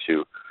 Christian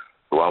Ruutu,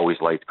 who always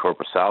liked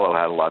Korpisalo,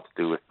 had a lot to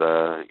do with,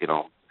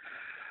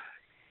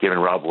 giving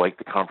Rob White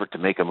the comfort to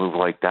make a move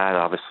like that.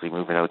 Obviously,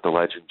 moving out the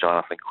legend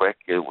Jonathan Quick,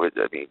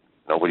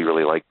 nobody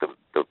really liked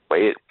the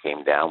way it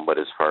came down, but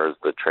as far as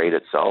the trade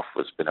itself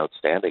has been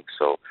outstanding.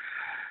 So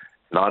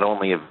not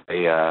only have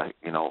they,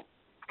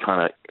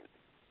 kind of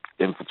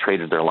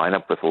infiltrated their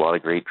lineup with a lot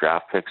of great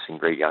draft picks and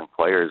great young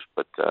players,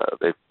 but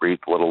they've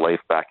breathed a little life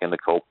back into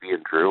Kopi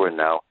and Drew, and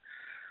now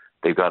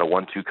they've got a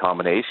 1-2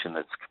 combination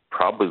that's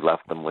probably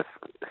left them with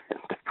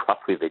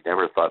they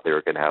never thought they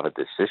were going to have a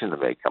decision to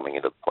make coming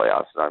into the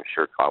playoffs. And I'm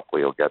sure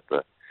Copley will get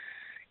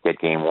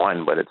game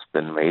one, but it's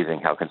been amazing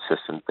how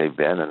consistent they've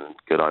been, and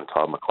good on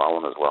Todd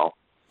McClellan as well.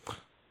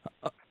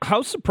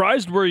 How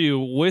surprised were you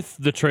with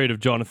the trade of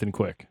Jonathan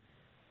Quick?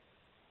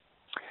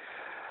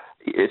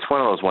 It's one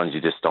of those ones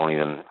you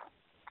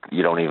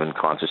don't even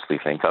consciously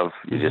think of.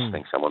 You just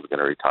think someone's going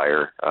to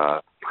retire.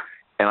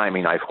 And I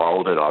mean, I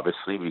followed it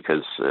obviously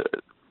because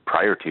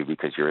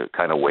you're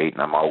kind of waiting.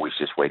 I'm always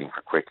just waiting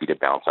for Quickie to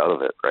bounce out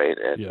of it, right?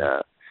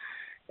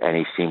 And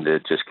he seemed to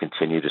just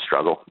continue to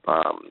struggle.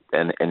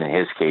 And in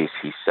his case,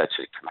 he's such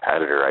a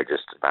competitor. I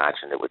just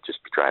imagined it would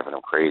just be driving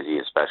him crazy,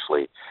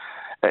 especially.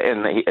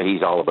 And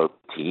he's all about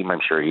team.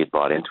 I'm sure he had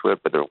bought into it,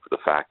 but the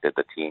fact that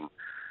the team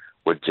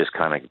would just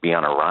kind of be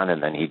on a run,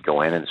 and then he'd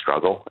go in and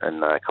struggle,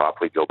 and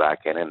Copley would go back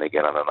in, and they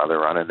get on another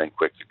run, and then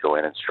Quick would go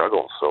in and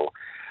struggle. So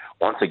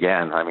once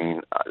again, I mean,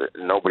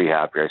 nobody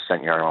happier. I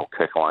sent Jarmo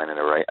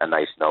Kekalainen a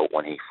nice note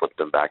when he flipped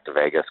him back to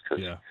Vegas,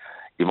 because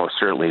you most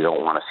certainly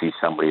don't want to see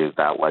somebody of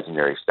that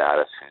legendary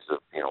status who's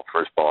a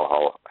first ball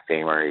Hall of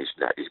Famer.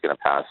 He's going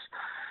to pass,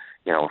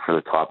 for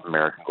the top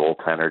American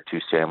goaltender, 2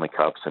 Stanley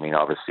Cups. I mean,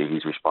 obviously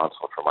he's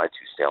responsible for my 2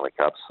 Stanley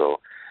Cups, so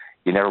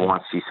you never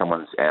want to see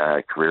someone's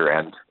career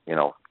end,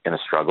 in a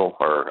struggle.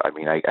 Or I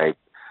mean, I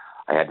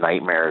had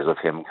nightmares of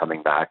him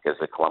coming back as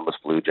a Columbus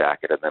Blue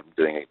Jacket and them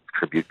doing a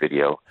tribute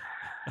video.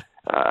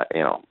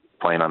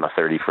 Playing on the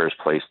 31st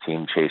place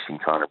team, chasing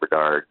Connor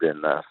Bedard,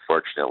 and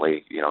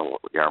fortunately,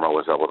 Jarmo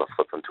was able to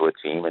flip him to a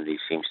team, and he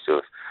seems to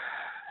have.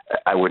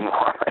 I wouldn't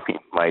want. I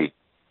mean,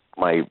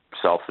 my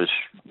selfish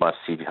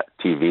must-see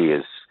TV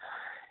is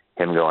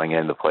him going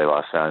in to play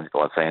Los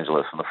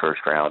Angeles in the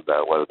first round.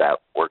 Whether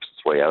that works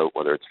its way out,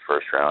 whether it's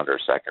first round or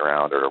second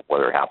round, or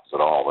whether it happens at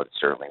all, but it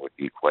certainly would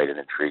be quite an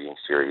intriguing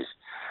series.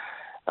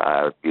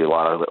 It'd be a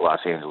lot of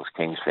Los Angeles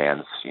Kings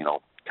fans,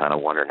 kind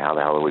of wondering how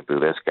the hell do we boo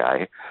this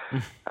guy.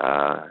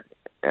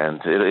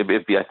 And it'd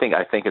be, I think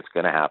it's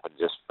going to happen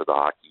just for the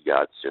hockey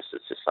gods. It's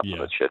just something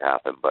that should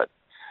happen. But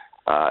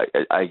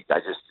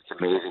it's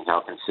amazing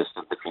how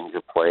consistent the Kings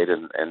have played,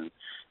 and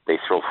they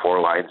throw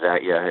 4 lines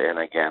at you. And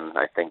again,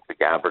 I think the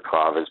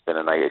Gavrikov has been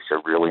a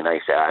really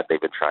nice add.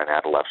 They've been trying to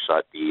add a left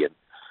shot D and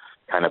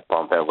kind of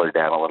bump Edler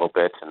down a little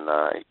bit. And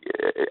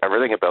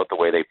everything about the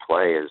way they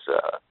play is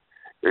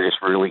they're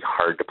just really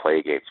hard to play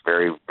against.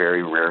 Very,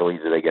 very rarely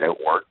do they get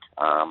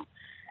outworked.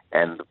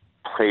 And the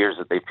players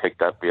that they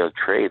picked up via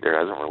trade, there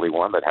hasn't really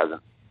one that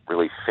hasn't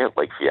really fit.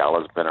 Like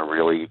Fiala's been a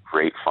really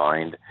great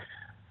find.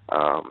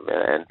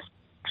 And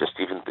just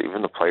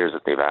even the players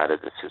that they've added,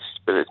 it's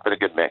been a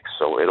good mix.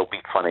 So it'll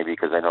be funny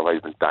because I know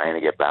they've been dying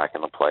to get back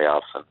in the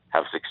playoffs and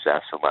have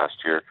success. And last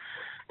year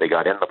they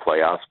got in the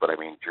playoffs, but I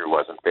mean Drew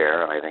wasn't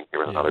there, and I think there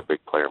was another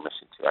big player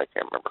missing too. I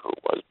can't remember who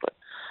it was, but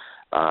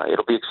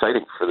it'll be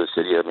exciting for the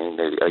city. I mean,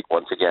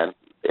 once again,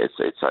 it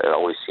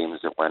always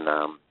seems that when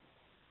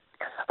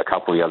a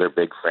couple of the other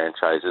big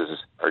franchises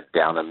are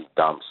down in the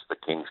dumps, the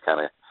Kings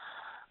kind of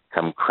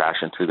come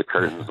crashing through the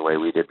curtains the way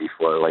we did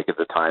before. Like at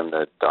the time,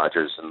 the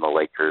Dodgers and the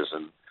Lakers,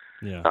 and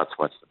not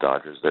so much the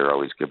Dodgers, they're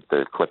always good.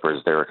 The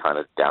Clippers, they were kind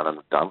of down in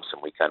the dumps,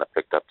 and we kind of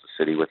picked up the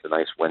city with a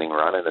nice winning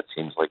run, and it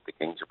seems like the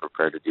Kings are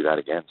prepared to do that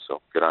again.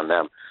 So good on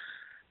them.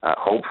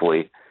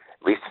 Hopefully,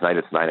 at least tonight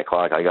it's 9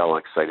 o'clock. I got all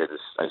excited.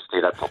 I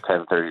stayed up till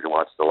 10:30 to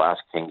watch the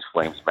last Kings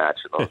Flames match,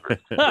 and those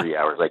were 3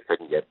 hours I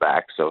couldn't get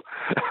back. So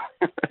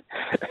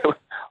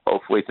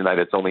hopefully tonight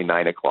it's only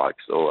 9 o'clock.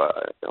 So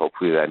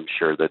hopefully I'm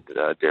sure that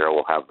Darryl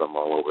will have them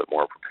a little bit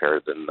more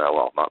prepared than,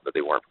 well, not that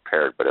they weren't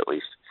prepared, but at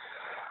least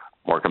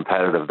more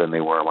competitive than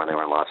they were when they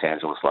were in Los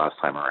Angeles last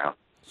time around.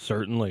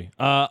 Certainly.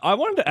 I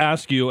wanted to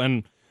ask you,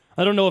 and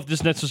I don't know if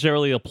this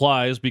necessarily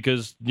applies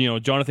because,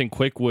 Jonathan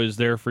Quick was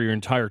there for your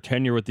entire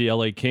tenure with the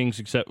LA Kings,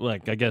 except, I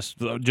guess,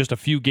 just a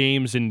few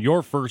games in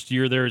your first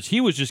year there as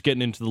he was just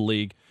getting into the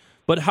league.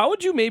 But how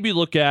would you maybe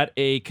look at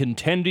a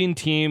contending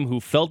team who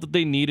felt that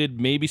they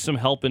needed maybe some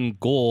help in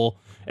goal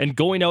and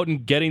going out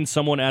and getting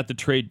someone at the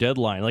trade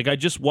deadline? I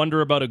just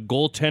wonder about a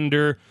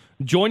goaltender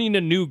joining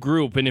a new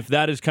group, and if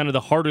that is kind of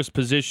the hardest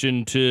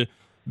position to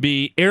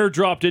be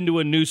airdropped into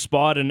a new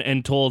spot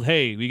and told,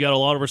 hey, we got a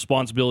lot of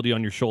responsibility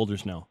on your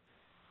shoulders now.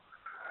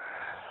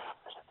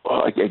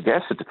 Well, I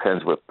guess it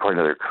depends what part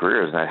of their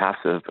career is,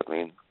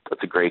 and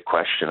that's a great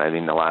question. I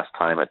mean, the last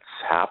time it's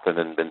happened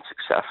and been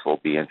successful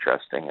will be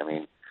interesting. I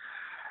mean,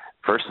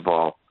 first of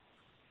all,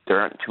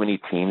 there aren't too many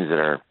teams that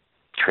are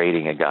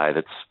trading a guy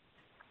that's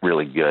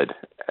really good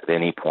at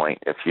any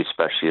point,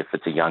 especially if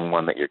it's a young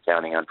one that you're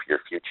counting on for your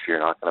future. You're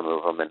not going to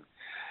move them, and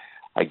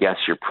I guess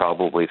you're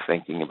probably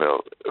thinking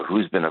about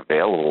who's been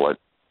available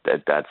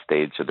at that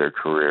stage of their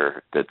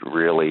career that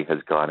really has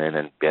gone in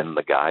and been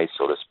the guy,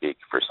 so to speak,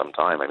 for some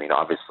time. I mean,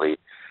 obviously,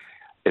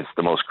 it's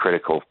the most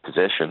critical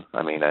position.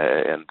 I mean,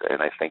 and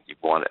I think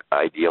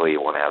ideally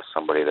you want to have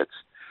somebody that's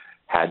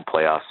had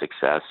playoff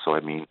success. So,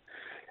 I mean,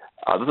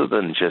 other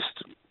than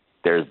just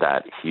there's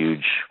that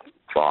huge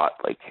thought,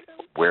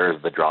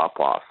 where's the drop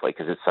off?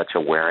 Because it's such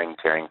a wearing,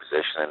 tearing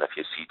position. And if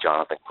you see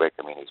Jonathan Quick,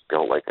 I mean, he's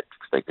built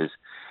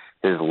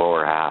his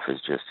lower half is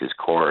just, his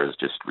core is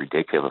just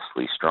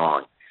ridiculously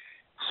strong.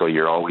 So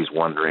you're always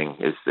wondering,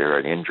 is there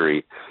an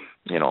injury,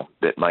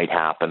 that might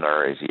happen,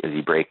 or is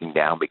he breaking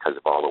down because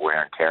of all the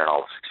wear and tear and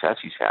all the success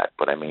he's had?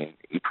 But I mean,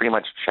 he pretty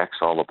much checks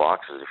all the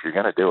boxes if you're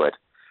going to do it,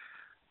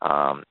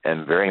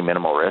 and very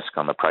minimal risk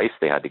on the price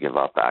they had to give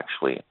up.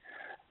 Actually,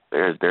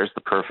 there's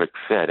the perfect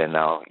fit. And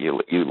now you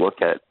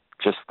look at,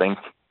 just think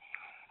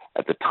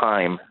at the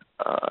time.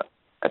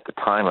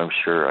 I'm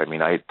sure. I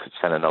mean, I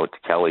sent a note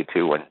to Kelly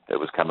too when it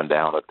was coming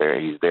down that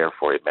he's there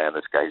for you, man.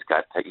 This guy's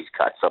got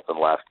something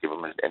left. Give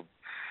him, and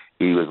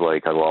he was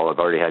like, well, I've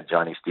already had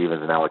Johnny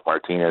Stevens and Alec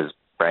Martinez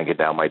banging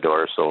down my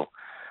door, so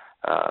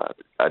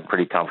I'm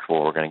pretty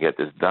comfortable we're going to get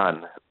this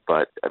done.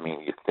 But I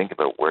mean, you think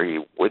about where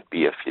you would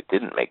be if you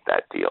didn't make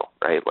that deal,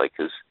 right?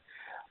 Because,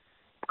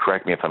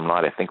 correct me if I'm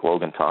not, I think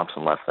Logan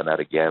Thompson left the net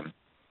again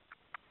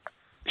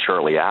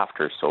shortly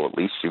after. So at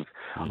least you've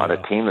on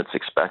a team that's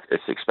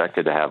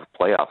expected to have a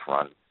playoff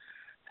run.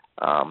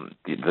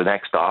 The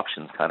next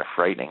option is kind of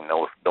frightening.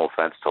 No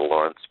offense to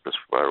Lawrence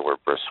or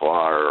Brossoit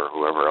or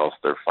whoever else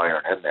they're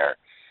firing in there.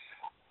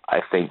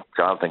 I think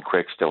Jonathan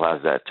Quick still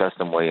has that.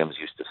 Justin Williams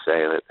used to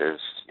say that there's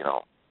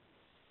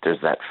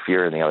that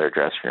fear in the other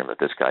dressing room that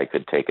this guy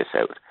could take us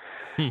out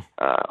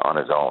on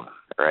his own,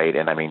 right?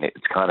 And I mean,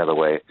 it's kind of the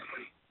way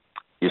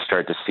you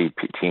start to see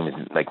teams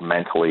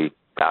mentally.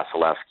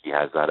 Vasilevsky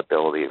has that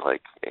ability, it's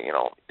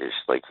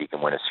like he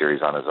can win a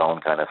series on his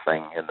own kind of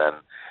thing. And then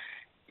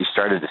you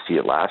started to see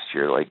it last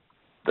year,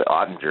 the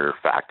Ottinger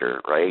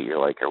factor, right? You're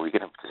like, is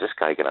this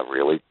guy going to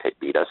really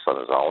beat us on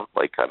his own,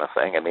 kind of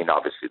thing? I mean,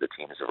 obviously the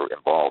teams are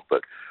involved,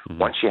 but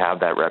once you have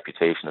that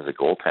reputation as a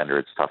goaltender,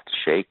 it's tough to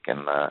shake.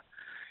 And,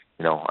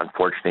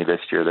 unfortunately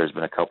this year there's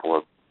been a couple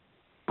of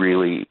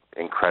really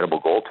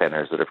incredible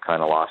goaltenders that have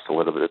kind of lost a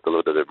little bit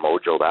of their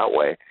mojo that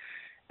way.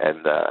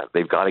 And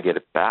they've got to get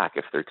it back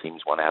if their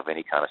teams want to have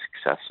any kind of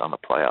success on the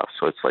playoffs.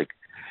 So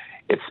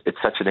it's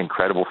such an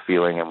incredible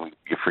feeling, and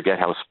you forget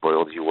how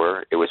spoiled you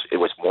were. It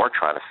was more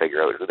trying to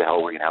figure out who the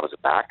hell we're going to have as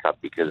a backup,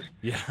 because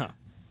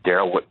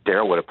Darryl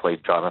would have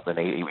played Jonathan.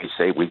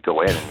 We'd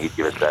go in and he'd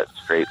give us that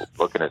straight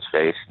look in his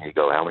face, and he'd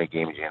go, "How many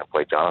games are you going to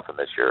play Jonathan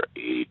this year?"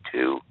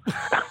 82.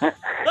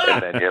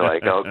 And then you're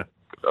like, "Oh,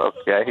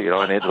 okay,"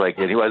 and it's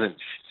and he wasn't.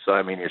 So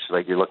I mean,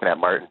 you're looking at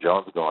Martin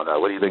Jones going,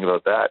 "What do you think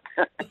about that?"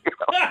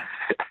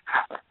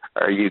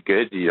 Are you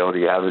good? Do you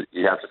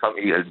have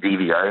something? You have a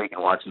DVR you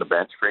can watch on the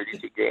bench for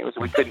 82 games.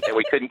 We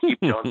couldn't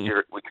keep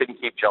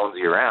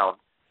Jonesy around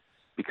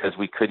because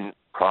we couldn't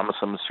promise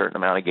him a certain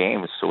amount of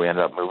games. So we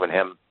ended up moving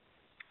him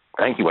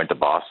I think he went to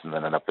Boston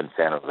and then up in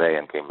San Jose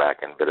and came back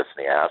and bit us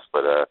in the ass.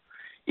 But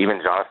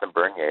even Jonathan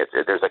Bernier,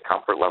 there's a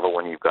comfort level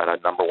when you've got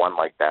a number one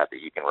like that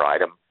you can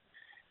ride him.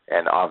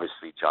 And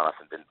obviously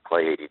Jonathan didn't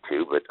play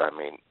 82, but I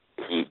mean,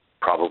 he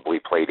probably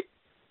played,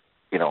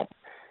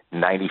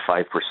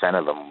 95%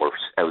 of them were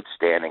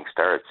outstanding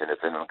starts, and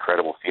it's an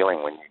incredible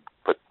feeling when you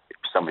put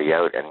somebody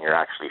out and you're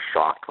actually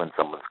shocked when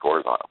someone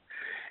scores on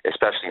them,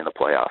 especially in the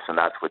playoffs. And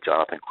that's what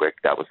Jonathan Quick,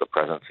 that was the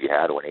presence he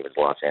had when he was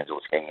Los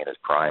Angeles King in his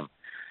prime.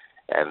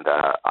 And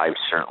I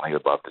certainly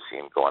would love to see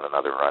him go on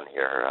another run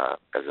here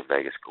as a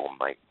Vegas Golden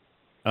Knight.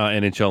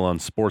 NHL on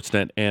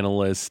Sportsnet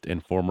analyst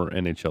and former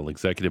NHL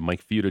executive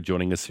Mike Futa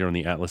joining us here on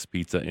the Atlas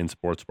Pizza and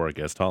Sports Bar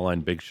Guest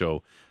Hotline. Big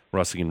Show,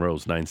 Russick and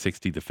Rose,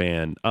 960 The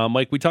Fan.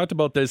 Mike, we talked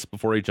about this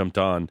before he jumped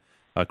on.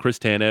 Chris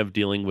Tanev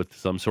dealing with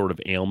some sort of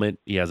ailment.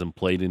 He hasn't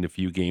played in a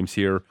few games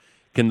here.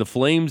 Can the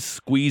Flames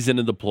squeeze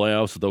into the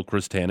playoffs without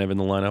Chris Tanev in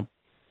the lineup?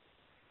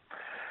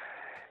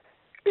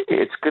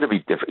 It's going to be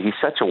different. He's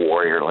such a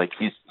warrior. Like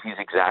he's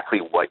exactly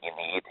what you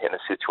need in a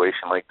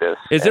situation like this.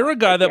 Is there a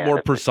guy that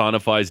more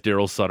personifies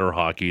Daryl Sutter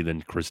hockey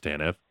than Chris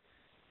Tanev?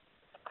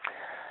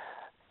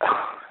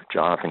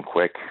 Jonathan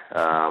Quick,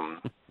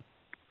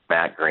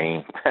 Matt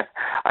Green.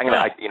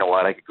 You know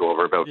what? I could go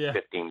over about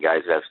 15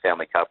 guys that have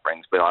Stanley Cup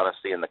rings, but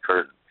honestly, in the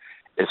curtain,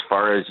 as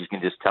far as you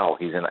can just tell,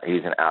 he's an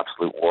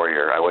absolute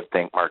warrior. I would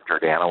think Mark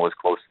Giordano was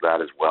close to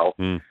that as well.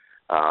 In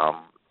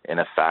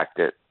the fact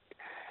that.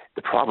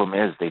 The problem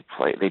is there's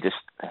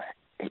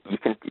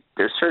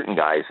certain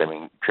guys, I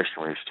mean,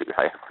 Christian Roots too,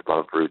 I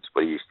love Roots,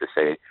 but he used to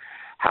say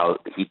how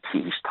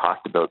he's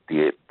talked about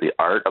the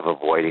art of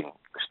avoiding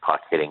this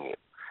puck hitting you,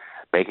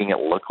 making it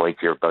look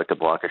like you're about to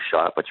block a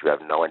shot, but you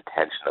have no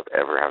intention of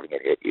ever having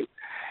it hit you.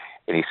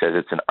 And he says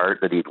it's an art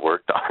that he'd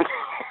worked on.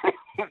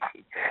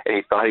 And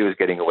he thought he was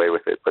getting away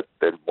with it, but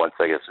then once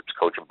I guess his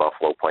coach in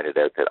Buffalo pointed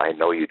out that I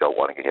know you don't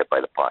want to get hit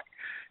by the puck.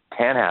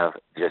 Tanev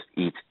just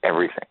eats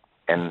everything.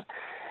 And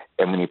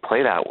when you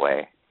play that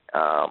way,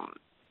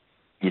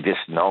 you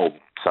just know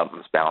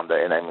something's bound to.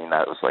 And I mean,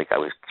 that was like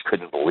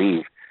couldn't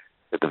believe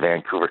that the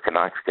Vancouver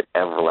Canucks could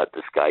ever let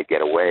this guy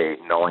get away,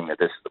 knowing that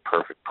this is the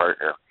perfect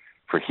partner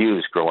for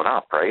Hughes growing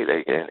up, right?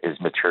 His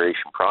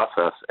maturation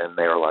process, and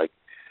they were like,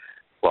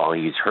 well,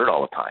 he's hurt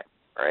all the time,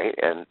 right?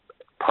 And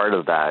part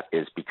of that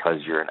is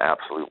because you're an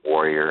absolute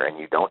warrior and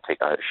you don't take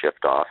a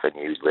shift off, and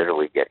you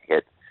literally get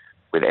hit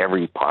with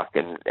every puck,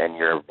 and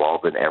you're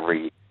involved in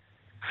every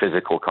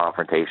physical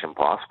confrontation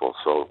possible.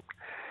 So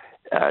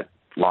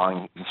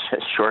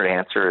short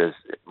answer is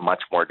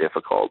much more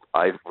difficult.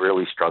 I've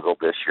really struggled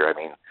this year. I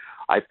mean,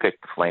 I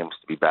picked the Flames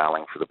to be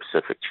battling for the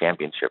Pacific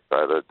Championship,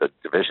 the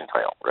division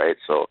title, right?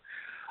 So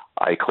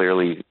I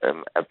clearly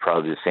have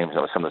probably some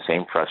of the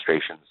same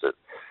frustrations that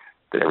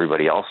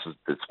everybody else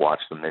that's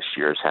watched them this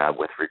year has had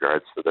with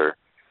regards to their,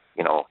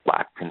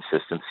 lack of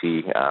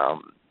consistency.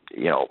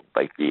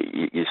 Like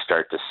you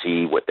start to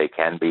see what they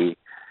can be.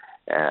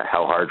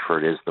 How hard for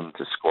it is them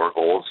to score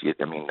goals.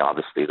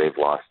 Obviously they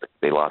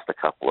lost a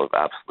couple of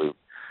absolute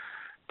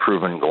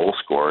proven goal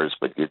scorers,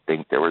 but you'd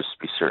think there would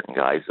be certain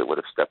guys that would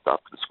have stepped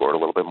up and scored a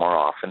little bit more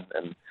often.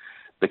 And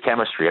the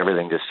chemistry,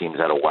 everything just seems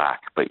out of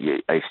whack. But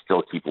I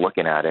still keep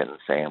looking at it and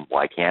saying,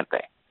 why can't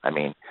they? I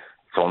mean,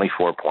 it's only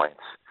 4 points.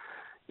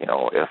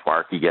 If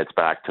Markey gets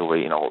back to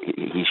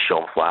he's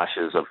shown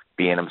flashes of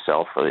being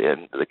himself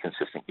in the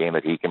consistent game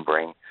that he can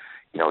bring.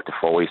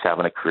 Toffoli's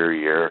having a career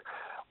year.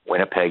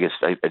 Winnipeg is.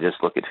 I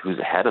just look at who's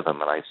ahead of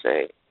them, and I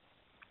say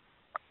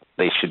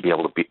they should be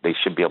able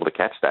to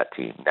catch that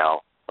team.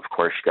 Now, of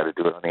course, you got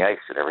to do it on the ice.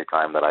 And every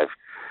time that I've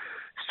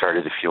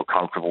started to feel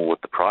comfortable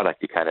with the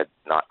product, you kind of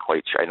not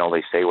quite sure. I know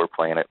they say we're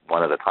playing it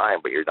one at a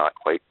time, but you're not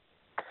quite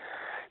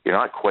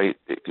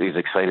as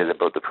excited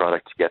about the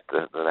product to get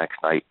the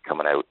next night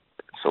coming out.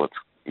 So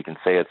you can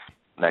say it's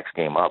next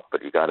game up,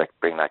 but you got to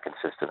bring that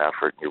consistent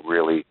effort. And you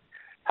really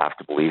have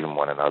to believe in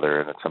one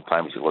another. And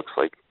sometimes it looks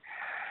like,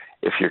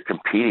 if you're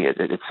competing,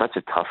 it's such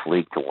a tough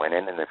league to win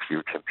in, and if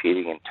you're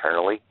competing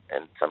internally,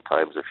 and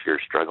sometimes if you're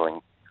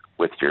struggling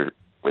with your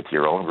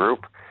own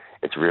group,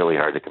 it's really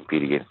hard to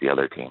compete against the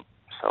other team.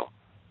 So,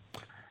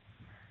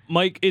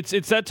 Mike,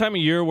 it's that time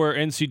of year where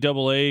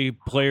NCAA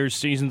players'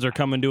 seasons are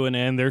coming to an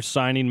end. They're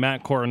signing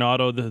Matt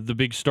Coronado, the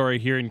big story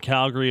here in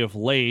Calgary of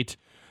late.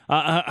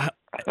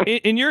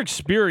 In your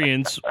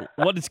experience,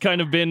 what it's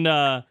kind of been.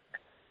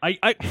 I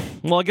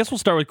guess we'll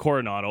start with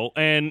Coronado,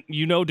 and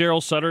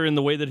Daryl Sutter and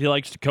the way that he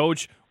likes to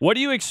coach. What are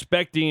you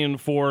expecting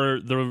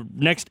for the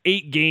next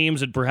 8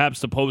 games and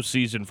perhaps the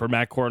postseason for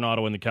Matt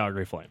Coronado and the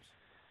Calgary Flames?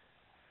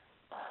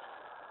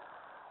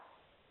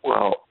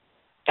 Well,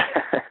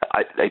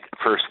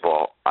 first of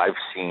all, I've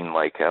seen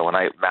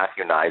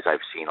Matthew Nyes,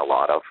 I've seen a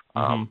lot of,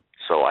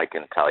 so I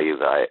can tell you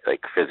that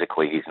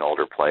physically he's an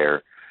older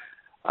player,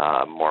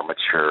 more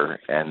mature,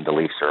 and the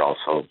Leafs are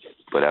also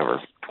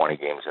 20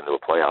 games into a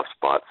playoff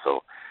spot,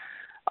 so.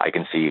 I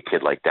can see a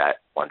kid like that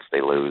once they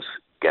lose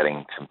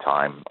getting some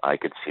time. I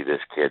could see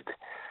this kid.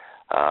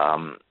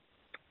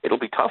 It'll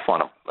be tough on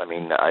him. I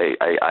mean,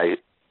 I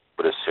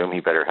would assume he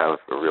better have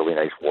a really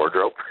nice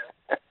wardrobe.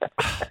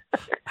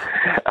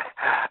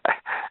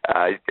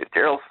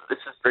 Daryl's. This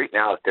is right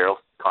now.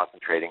 Daryl's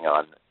concentrating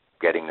on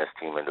getting this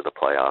team into the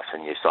playoffs,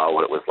 and you saw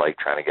what it was like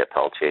trying to get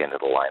Peltier into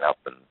the lineup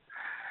and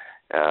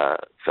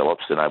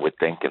Phillips. And I would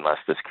think, unless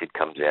this kid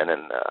comes in,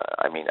 and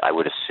I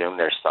would assume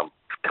there's some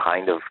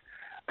kind of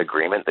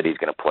agreement that he's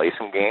going to play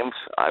some games.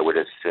 I would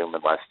assume,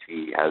 unless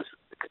he has.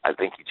 I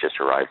think he just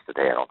arrived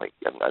today. I don't think.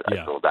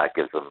 So that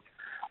gives him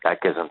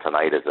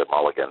tonight as a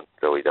mulligan.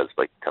 So he does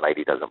tonight.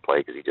 He doesn't play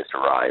because he just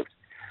arrived.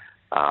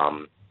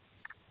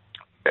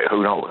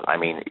 Who knows? I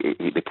mean,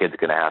 the kid's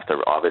going to have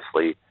to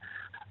obviously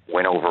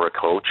win over a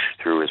coach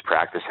through his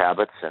practice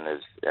habits and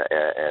at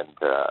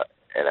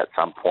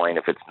some point,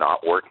 if it's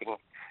not working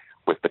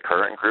with the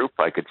current group,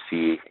 I could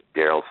see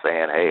Daryl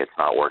saying, "Hey, it's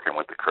not working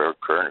with the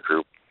current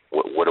group.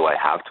 What do I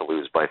have to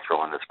lose by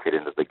throwing this kid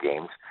into the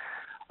games?"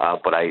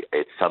 But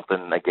it's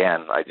something.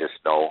 Again, I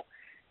just know.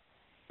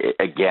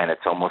 It's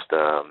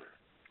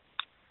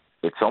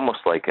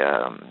almost like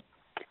a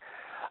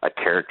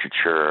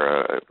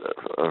caricature,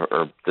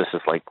 or this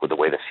is like with the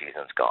way the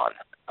season's gone,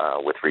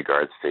 with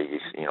regards to,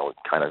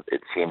 kind of,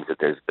 it seems that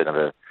there's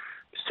been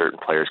certain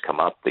players come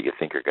up that you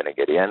think are going to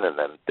get in, and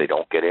then they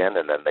don't get in,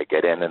 and then they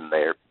get in, and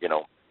they're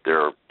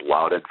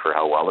lauded for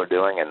how well they're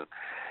doing,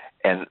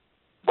 and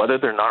whether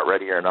they're not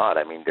ready or not,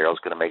 I mean, Daryl's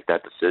going to make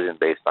that decision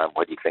based on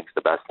what he thinks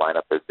the best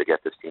lineup is to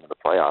get this team in the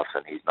playoffs,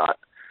 and he's not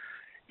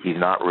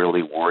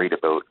really worried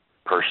about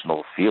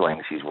personal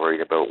feelings. He's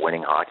worried about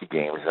winning hockey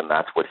games, and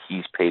that's what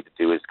he's paid to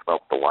do, is come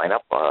up with the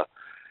lineup.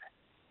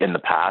 In the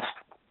past,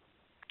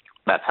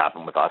 that's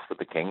happened with us with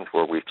the Kings,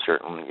 where we've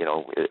certainly,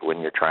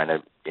 when you're trying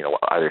to,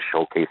 either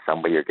showcase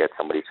somebody or get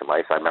somebody some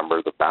ice. I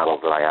remember the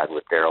battles that I had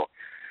with Daryl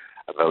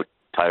about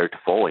Tyler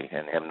Toffoli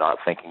and him not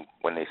thinking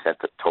when they sent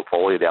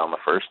Toffoli down the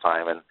first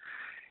time. And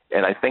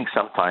I think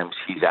sometimes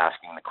he's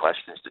asking the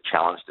questions to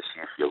challenge to see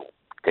if you'll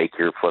take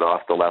your foot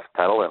off the left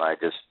pedal, and I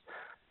just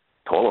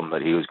told him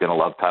that he was going to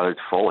love Tyler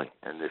Toffoli,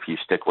 and if you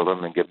stick with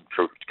him and give him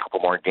a couple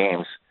more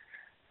games,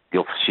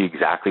 you'll see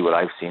exactly what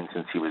I've seen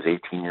since he was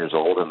 18 years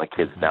old, and the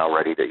kid's now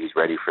he's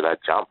ready for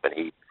that jump, and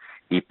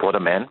he put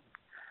him in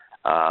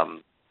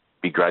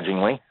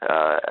begrudgingly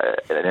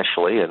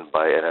initially, and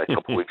a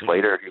couple weeks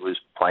later he was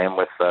playing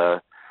with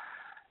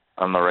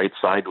on the right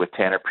side with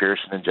Tanner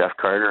Pearson and Jeff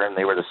Carter, and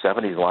they were the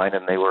 70s line,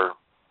 and they were,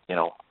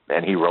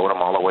 and he rode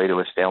them all the way to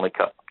a Stanley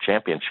Cup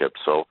championship.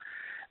 So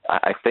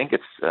I think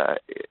it's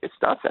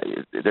not that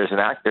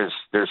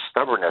there's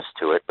stubbornness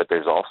to it, but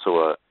there's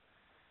also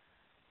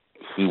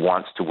he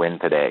wants to win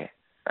today,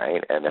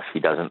 right? And if he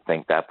doesn't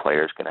think that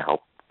player is going to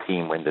help the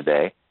team win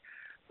today,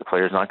 the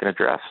player's not going to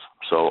dress.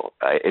 So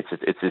it's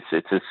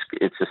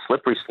a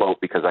slippery slope,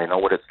 because I know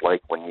what it's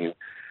like when you.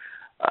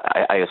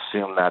 I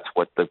assume that's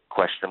what the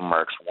question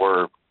marks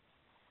were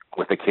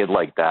with a kid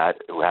like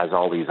that who has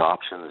all these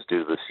options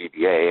due to the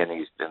CBA, and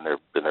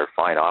they're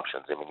fine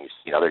options. I mean, you've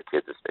seen other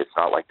kids. It's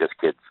not like this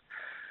kid's.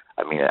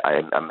 I mean,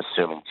 I'm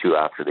assuming too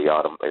after the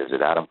autumn. Is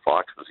it Adam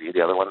Fox? Was he the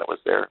other one that was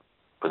there?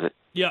 Was it?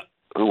 Yeah.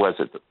 Who was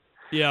it?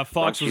 Yeah,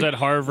 Fox was at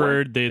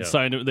Harvard. They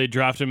signed him. They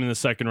drafted him in the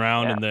second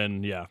round, and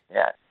then Yeah.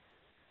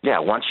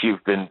 Once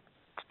you've been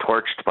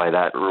torched by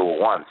that rule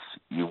once,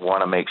 you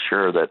want to make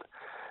sure that,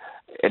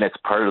 and it's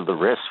part of the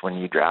risk when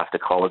you draft a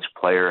college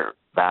player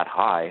that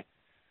high,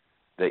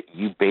 that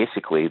you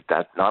basically,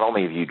 that not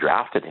only have you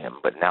drafted him,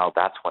 but now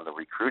that's when the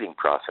recruiting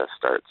process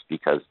starts,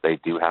 because they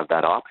do have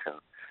that option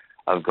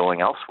of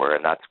going elsewhere,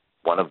 and that's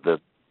one of the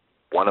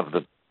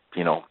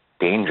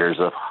dangers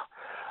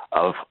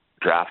of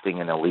drafting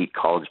an elite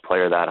college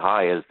player that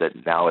high, is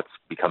that now it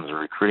becomes a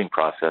recruiting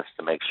process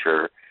to make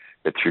sure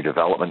that through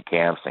development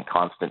camps and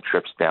constant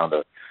trips down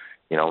to,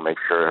 make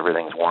sure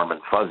everything's warm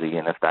and fuzzy.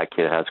 And if that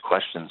kid has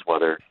questions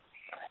whether,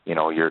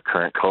 your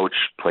current coach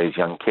plays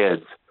young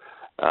kids,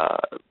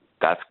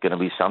 that's going to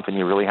be something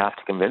you really have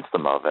to convince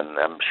them of. And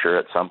I'm sure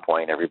at some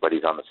point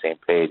everybody's on the same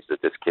page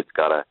that this kid's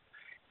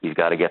he's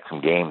got to get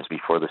some games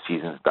before the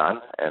season's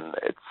done. And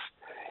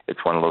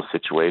it's one of those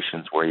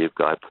situations where you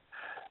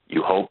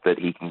hope that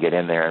he can get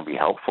in there and be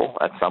helpful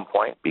at some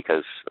point,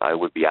 because I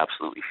would be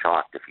absolutely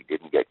shocked if he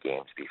didn't get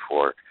games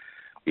before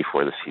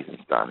the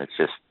season's done.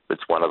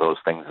 It's one of those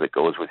things that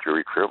goes with your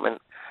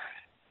recruitment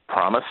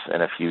promise,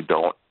 and if you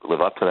don't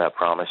live up to that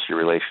promise, your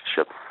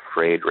relationship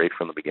frayed right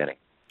from the beginning.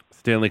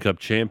 Stanley Cup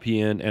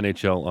champion,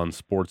 NHL on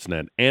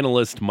Sportsnet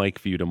analyst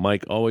Mike Futa.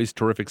 Mike, always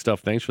terrific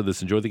stuff. Thanks for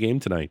this. Enjoy the game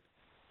tonight.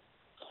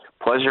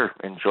 Pleasure.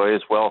 Enjoy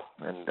as well,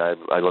 and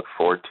I look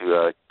forward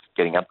to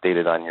getting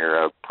updated on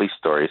your police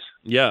stories.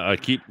 Yeah,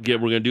 we're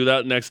going to do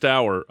that next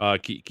hour.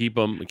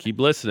 Keep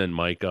listening,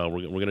 Mike. We're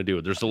going to do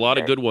it. There's a lot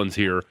of good ones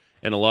here,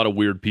 and a lot of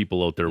weird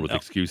people out there with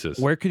excuses.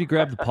 Where could you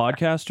grab the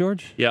podcast,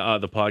 George? Yeah,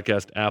 the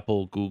podcast,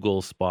 Apple,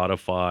 Google,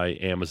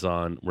 Spotify,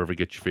 Amazon, wherever you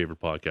get your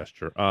favorite podcast.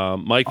 Sure.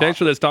 Mike, thanks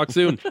for this. Talk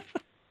soon.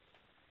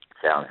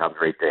 Sounds. Have a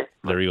great day.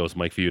 There he goes,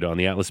 Mike Futa on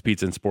the Atlas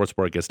Pizza and Sports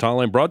Bar guest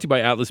hotline, brought to you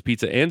by Atlas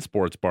Pizza and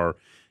Sports Bar,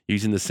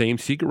 using the same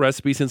secret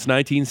recipe since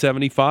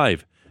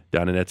 1975.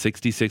 Down in at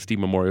 6060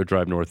 Memorial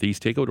Drive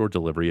Northeast. Takeout or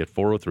delivery at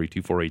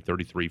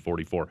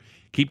 403-248-3344.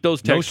 Keep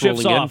those texts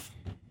rolling in. Off.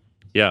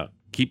 Yeah.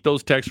 Keep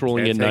those texts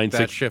rolling in. Take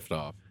that shift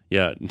off.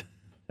 Yeah.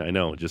 I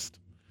know.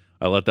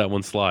 I let that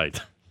one slide.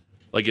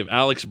 Like if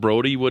Alex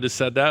Brody would have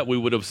said that, we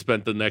would have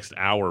spent the next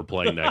hour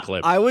playing that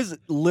clip. I was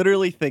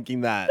literally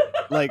thinking that.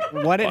 Like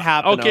when it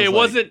happened. Okay, it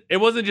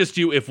wasn't just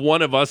you. If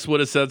one of us would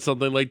have said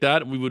something like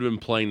that, we would have been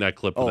playing that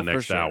clip for the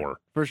next hour.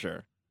 For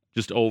sure.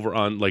 Just over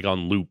on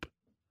loop.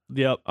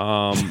 Yep.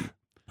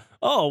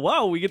 Oh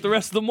wow, we get the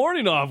rest of the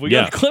morning off. We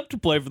got a clip to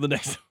play for the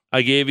next.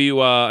 I gave you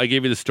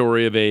the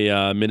story of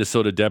a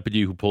Minnesota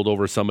deputy who pulled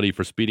over somebody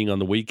for speeding on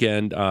the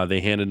weekend.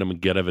 They handed him a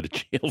get out of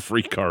jail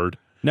free card.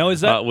 Now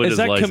is that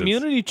license.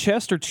 community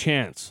chest or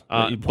chance?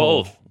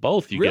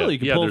 Both. You really?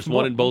 get. Yeah, there's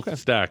one in both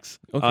stacks.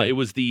 Okay. It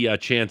was the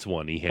chance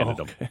one he handed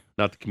him,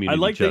 not the community.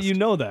 I like chest. that you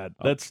know that.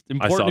 That's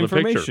important I saw the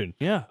information.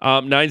 Picture.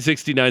 Yeah.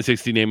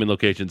 960 name and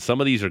location. Some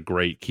of these are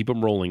great. Keep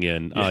them rolling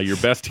in. Your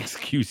best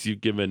excuse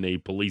you've given a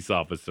police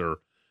officer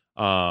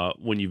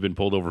when you've been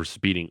pulled over for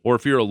speeding, or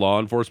if you're a law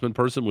enforcement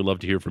person, we'd love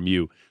to hear from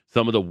you.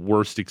 Some of the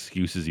worst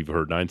excuses you've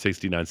heard.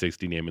 960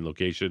 name and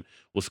location.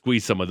 We'll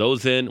squeeze some of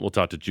those in. We'll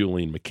talk to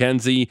Julian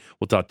McKenzie.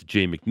 We'll talk to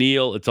Jay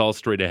McNeil. It's all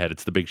straight ahead.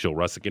 It's the Big Show.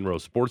 Russick and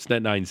Rose,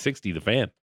 Sportsnet 960, The Fan.